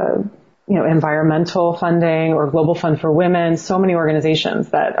environmental funding, or Global Fund for Women, so many organizations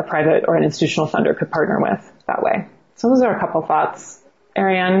that a private or an institutional funder could partner with that way. So those are a couple thoughts.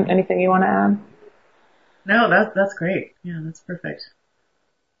 Ariane, anything you want to add? No, that's great. Yeah, that's perfect.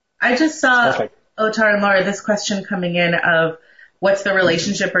 I just saw, Otar and Laura, this question coming in of what's the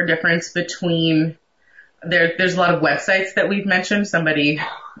relationship or difference between, there's a lot of websites that we've mentioned. Somebody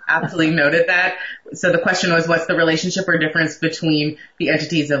absolutely noted that. So the question was, what's the relationship or difference between the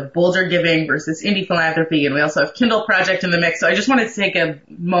entities of Boulder Giving versus Indie Philanthropy? And we also have Kindle Project in the mix. So I just wanted to take a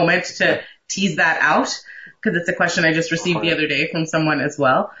moment to tease that out, because it's a question I just received the other day from someone as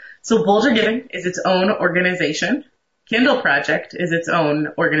well. So Boulder Giving is its own organization. Kindle Project is its own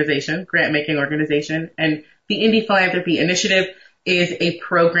organization, grant-making organization. And the Indie Philanthropy Initiative is a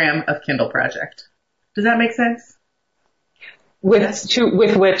program of Kindle Project. Does that make sense?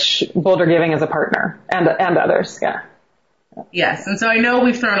 With which Boulder Giving is a partner, and others, yeah. Yes, and so I know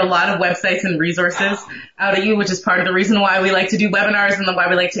we've thrown a lot of websites and resources out at you, which is part of the reason why we like to do webinars and why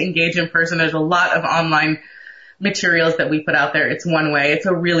we like to engage in person. There's a lot of online materials that we put out there. It's one way. It's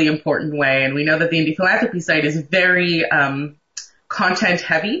a really important way, and we know that the Indie Philanthropy site is very content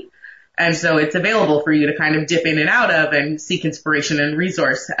heavy, and so it's available for you to kind of dip in and out of and seek inspiration and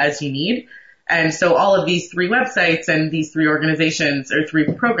resource as you need. And so all of these three websites and these three organizations or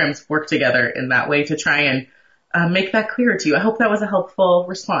three programs work together in that way to try and make that clear to you. I hope that was a helpful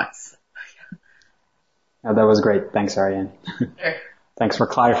response. No, that was great. Thanks, Ariane. Sure. Thanks for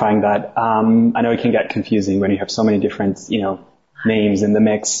clarifying that. I know it can get confusing when you have so many different, names in the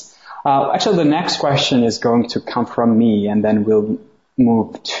mix. Actually, the next question is going to come from me, and then we'll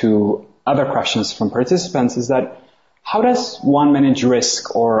move to other questions from participants. Is that how does one manage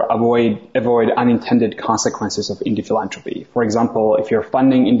risk or avoid unintended consequences of indie philanthropy? For example, if you're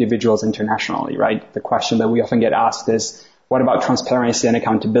funding individuals internationally, right? The question that we often get asked is, what about transparency and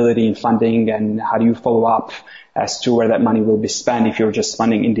accountability in funding, and how do you follow up as to where that money will be spent if you're just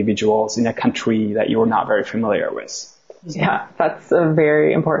funding individuals in a country that you're not very familiar with? Yeah, that's a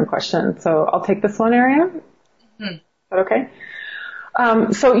very important question. So I'll take this one, Ariane. Mm-hmm. Is that okay?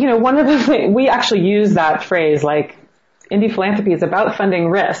 One of the things, we actually use that phrase, like, indie philanthropy is about funding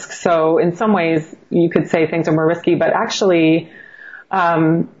risk. So in some ways, you could say things are more risky, but actually,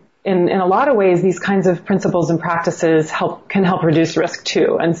 in a lot of ways, these kinds of principles and practices can help reduce risk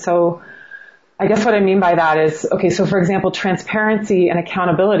too. And so I guess what I mean by that is, so for example, transparency and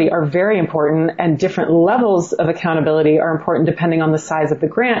accountability are very important, and different levels of accountability are important depending on the size of the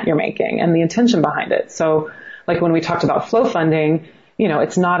grant you're making and the intention behind it. So like when we talked about flow funding,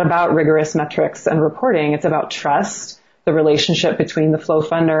 it's not about rigorous metrics and reporting. It's about trust, the relationship between the flow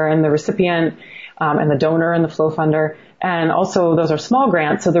funder and the recipient, and the donor and the flow funder. And also those are small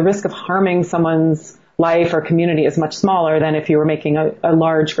grants, so the risk of harming someone's life or community is much smaller than if you were making a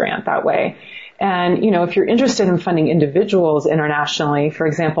large grant that way. And, if you're interested in funding individuals internationally, for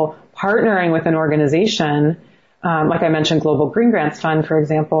example, partnering with an organization, like I mentioned, Global Green Grants Fund, for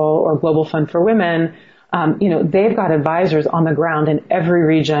example, or Global Fund for Women, they've got advisors on the ground in every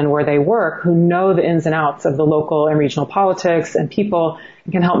region where they work who know the ins and outs of the local and regional politics and people,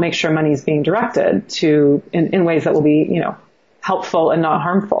 and can help make sure money is being directed in ways that will be, helpful and not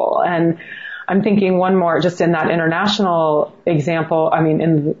harmful. And I'm thinking one more, just in that international example,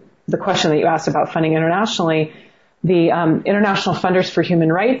 in the question that you asked about funding internationally, the International Funders for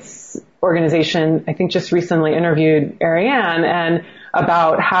Human Rights organization, I think, just recently interviewed Ariane and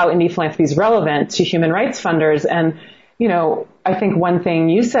about how indie philanthropy is relevant to human rights funders. And, I think one thing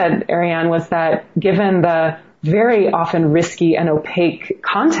you said, Ariane, was that given the very often risky and opaque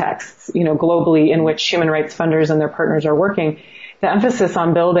contexts, globally in which human rights funders and their partners are working, the emphasis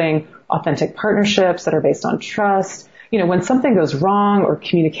on building authentic partnerships that are based on trust, when something goes wrong or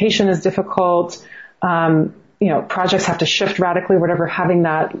communication is difficult, projects have to shift radically, whatever, having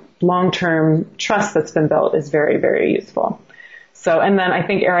that long-term trust that's been built is very, very useful. So, and then I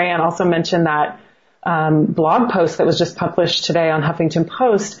think Ariane also mentioned that blog post that was just published today on Huffington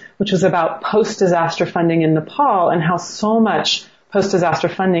Post, which was about post-disaster funding in Nepal and how so much post-disaster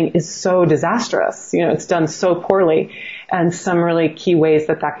funding is so disastrous. It's done so poorly, and some really key ways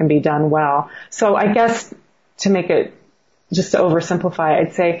that can be done well. So I guess to make it, just to oversimplify,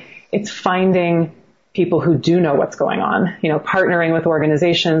 I'd say it's finding people who do know what's going on, partnering with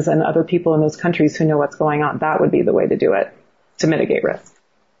organizations and other people in those countries who know what's going on. That would be the way to do it, to mitigate risk.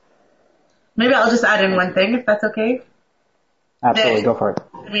 Maybe I'll just add in one thing, if that's okay. Absolutely, go for it.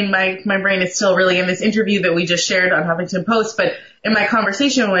 My brain is still really in this interview that we just shared on Huffington Post, but in my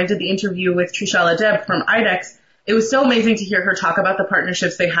conversation when I did the interview with Trishala Deb from IDEX, it was so amazing to hear her talk about the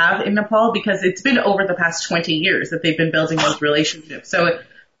partnerships they have in Nepal, because it's been over the past 20 years that they've been building those relationships. So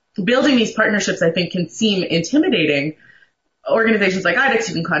building these partnerships, I think, can seem intimidating. Organizations like IDEX,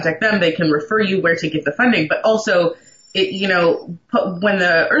 you can contact them. They can refer you where to get the funding. But also, when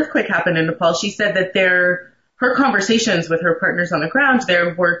the earthquake happened in Nepal, she said that her conversations with her partners on the ground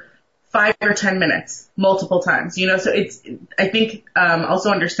there were 5 or 10 minutes, multiple times. So it's, I think,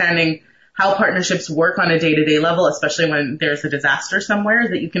 also understanding how partnerships work on a day-to-day level, especially when there's a disaster somewhere,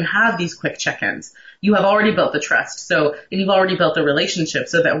 that you can have these quick check-ins. You have already built the trust, and you've already built the relationship,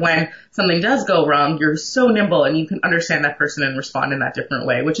 so that when something does go wrong, you're so nimble and you can understand that person and respond in that different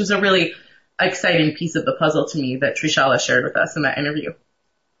way, which is a really exciting piece of the puzzle to me that Trishala shared with us in that interview.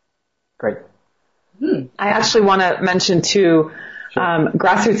 Great. I actually want to mention too,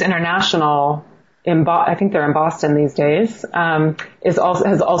 Grassroots International, I think they're in Boston these days, has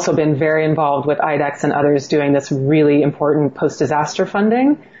also been very involved with IDEX and others doing this really important post-disaster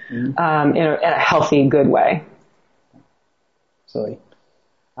funding in a healthy, good way. Absolutely.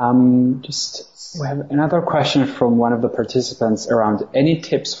 We have another question from one of the participants around any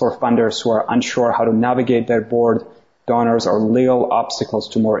tips for funders who are unsure how to navigate their board, donors, or legal obstacles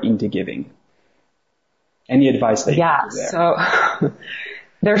to more indie giving. Any advice that you can give there? So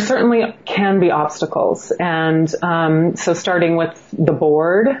there certainly can be obstacles. And so starting with the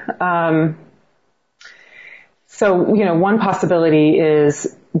board. One possibility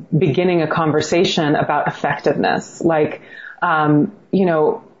is beginning a conversation about effectiveness. Like,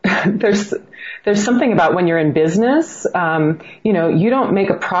 there's something about when you're in business, you don't make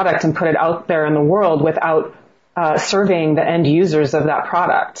a product and put it out there in the world without serving the end users of that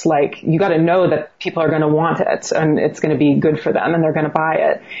product. Like, you got to know that people are going to want it and it's going to be good for them and they're going to buy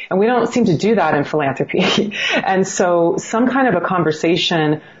it. And we don't seem to do that in philanthropy. And so some kind of a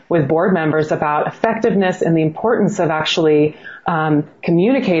conversation with board members about effectiveness and the importance of actually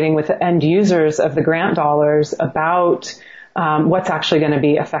communicating with the end users of the grant dollars about what's actually going to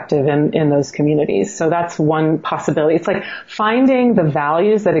be effective in those communities. So that's one possibility. It's like finding the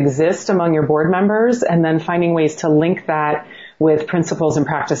values that exist among your board members and then finding ways to link that with principles and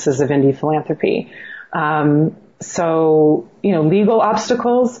practices of indie philanthropy. Legal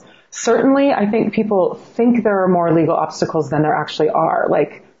obstacles. Certainly, I think people think there are more legal obstacles than there actually are.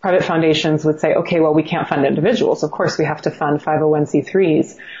 Like, private foundations would say, okay, well, we can't fund individuals. Of course, we have to fund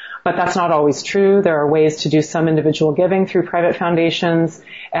 501c3s. But that's not always true. There are ways to do some individual giving through private foundations,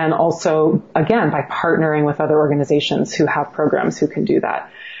 and also, again, by partnering with other organizations who have programs who can do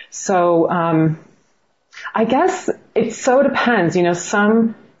that. So I guess it so depends.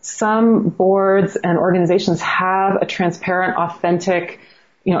 Some boards and organizations have a transparent, authentic,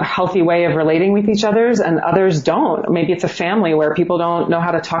 healthy way of relating with each other, and others don't. Maybe it's a family where people don't know how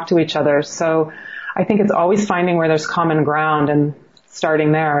to talk to each other. So I think it's always finding where there's common ground and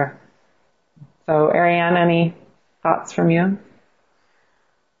starting there. So, Ariane, any thoughts from you?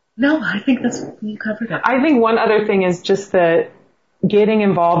 No, I think you covered it. I think one other thing is just that getting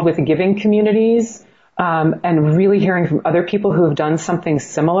involved with giving communities and really hearing from other people who have done something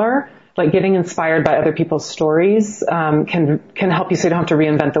similar, like getting inspired by other people's stories, can help you so you don't have to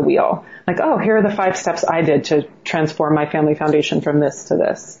reinvent the wheel. Like, oh, here are the 5 steps I did to transform my family foundation from this to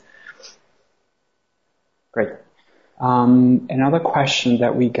this. Great. Another question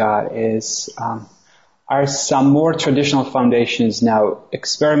that we got is, are some more traditional foundations now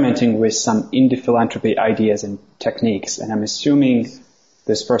experimenting with some indie philanthropy ideas and techniques? And I'm assuming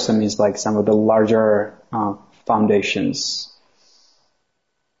this person means like some of the larger foundations.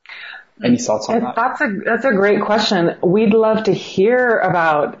 Any thoughts on that? That's a great question. We'd love to hear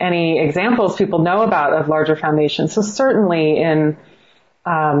about any examples people know about of larger foundations. So certainly in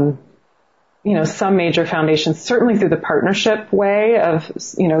some major foundations, certainly through the partnership way of,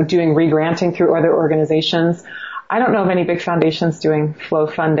 doing re-granting through other organizations. I don't know of any big foundations doing flow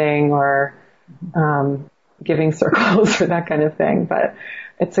funding or giving circles or that kind of thing, but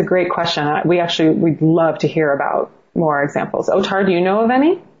it's a great question. We'd love to hear about more examples. Otar, do you know of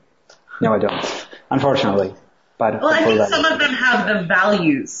any? No, I don't, unfortunately. But well, I think some of them have the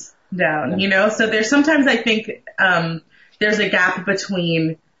values down, so there's sometimes I think there's a gap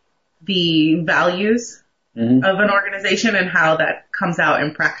between the values of an organization and how that comes out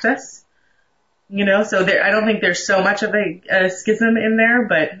in practice. So I don't think there's so much of a schism in there,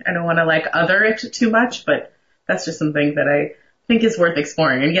 but I don't want to other it too much, but that's just something that I think is worth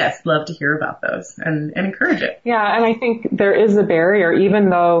exploring. And yes, love to hear about those and encourage it. Yeah, and I think there is a barrier, even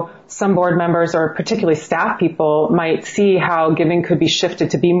though some board members or particularly staff people might see how giving could be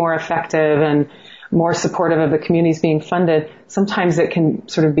shifted to be more effective and more supportive of the communities being funded. Sometimes it can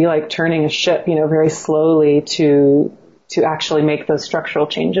sort of be like turning a ship, very slowly to actually make those structural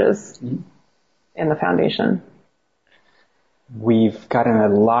changes in the foundation. We've gotten a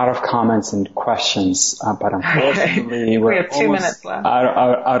lot of comments and questions, but unfortunately we have 2 minutes left.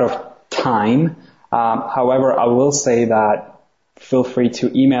 out of time. However, I will say that feel free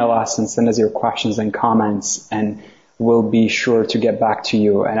to email us and send us your questions and comments, and we'll be sure to get back to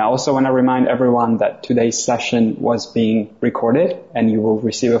you. And I also want to remind everyone that today's session was being recorded, and you will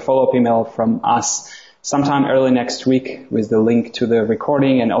receive a follow-up email from us sometime early next week with the link to the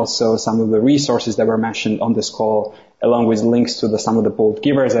recording and also some of the resources that were mentioned on this call, along with links to some of the bold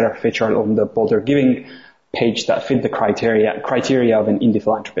givers that are featured on the Bolder Giving page that fit the criteria of an indie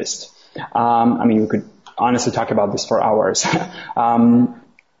philanthropist. We could honestly talk about this for hours.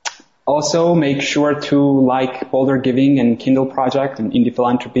 Also, make sure to like Bolder Giving and Kindle Project and Indie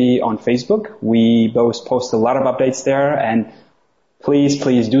Philanthropy on Facebook. We both post a lot of updates there, and please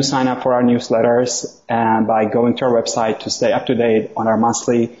do sign up for our newsletters by going to our website to stay up to date on our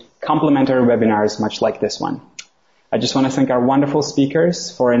monthly complimentary webinars, much like this one. I just want to thank our wonderful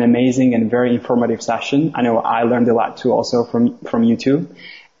speakers for an amazing and very informative session. I know I learned a lot too also from you two,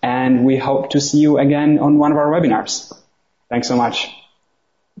 and we hope to see you again on one of our webinars. Thanks so much.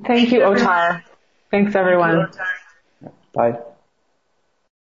 Thank you, Otar. Thanks, everyone. Bye.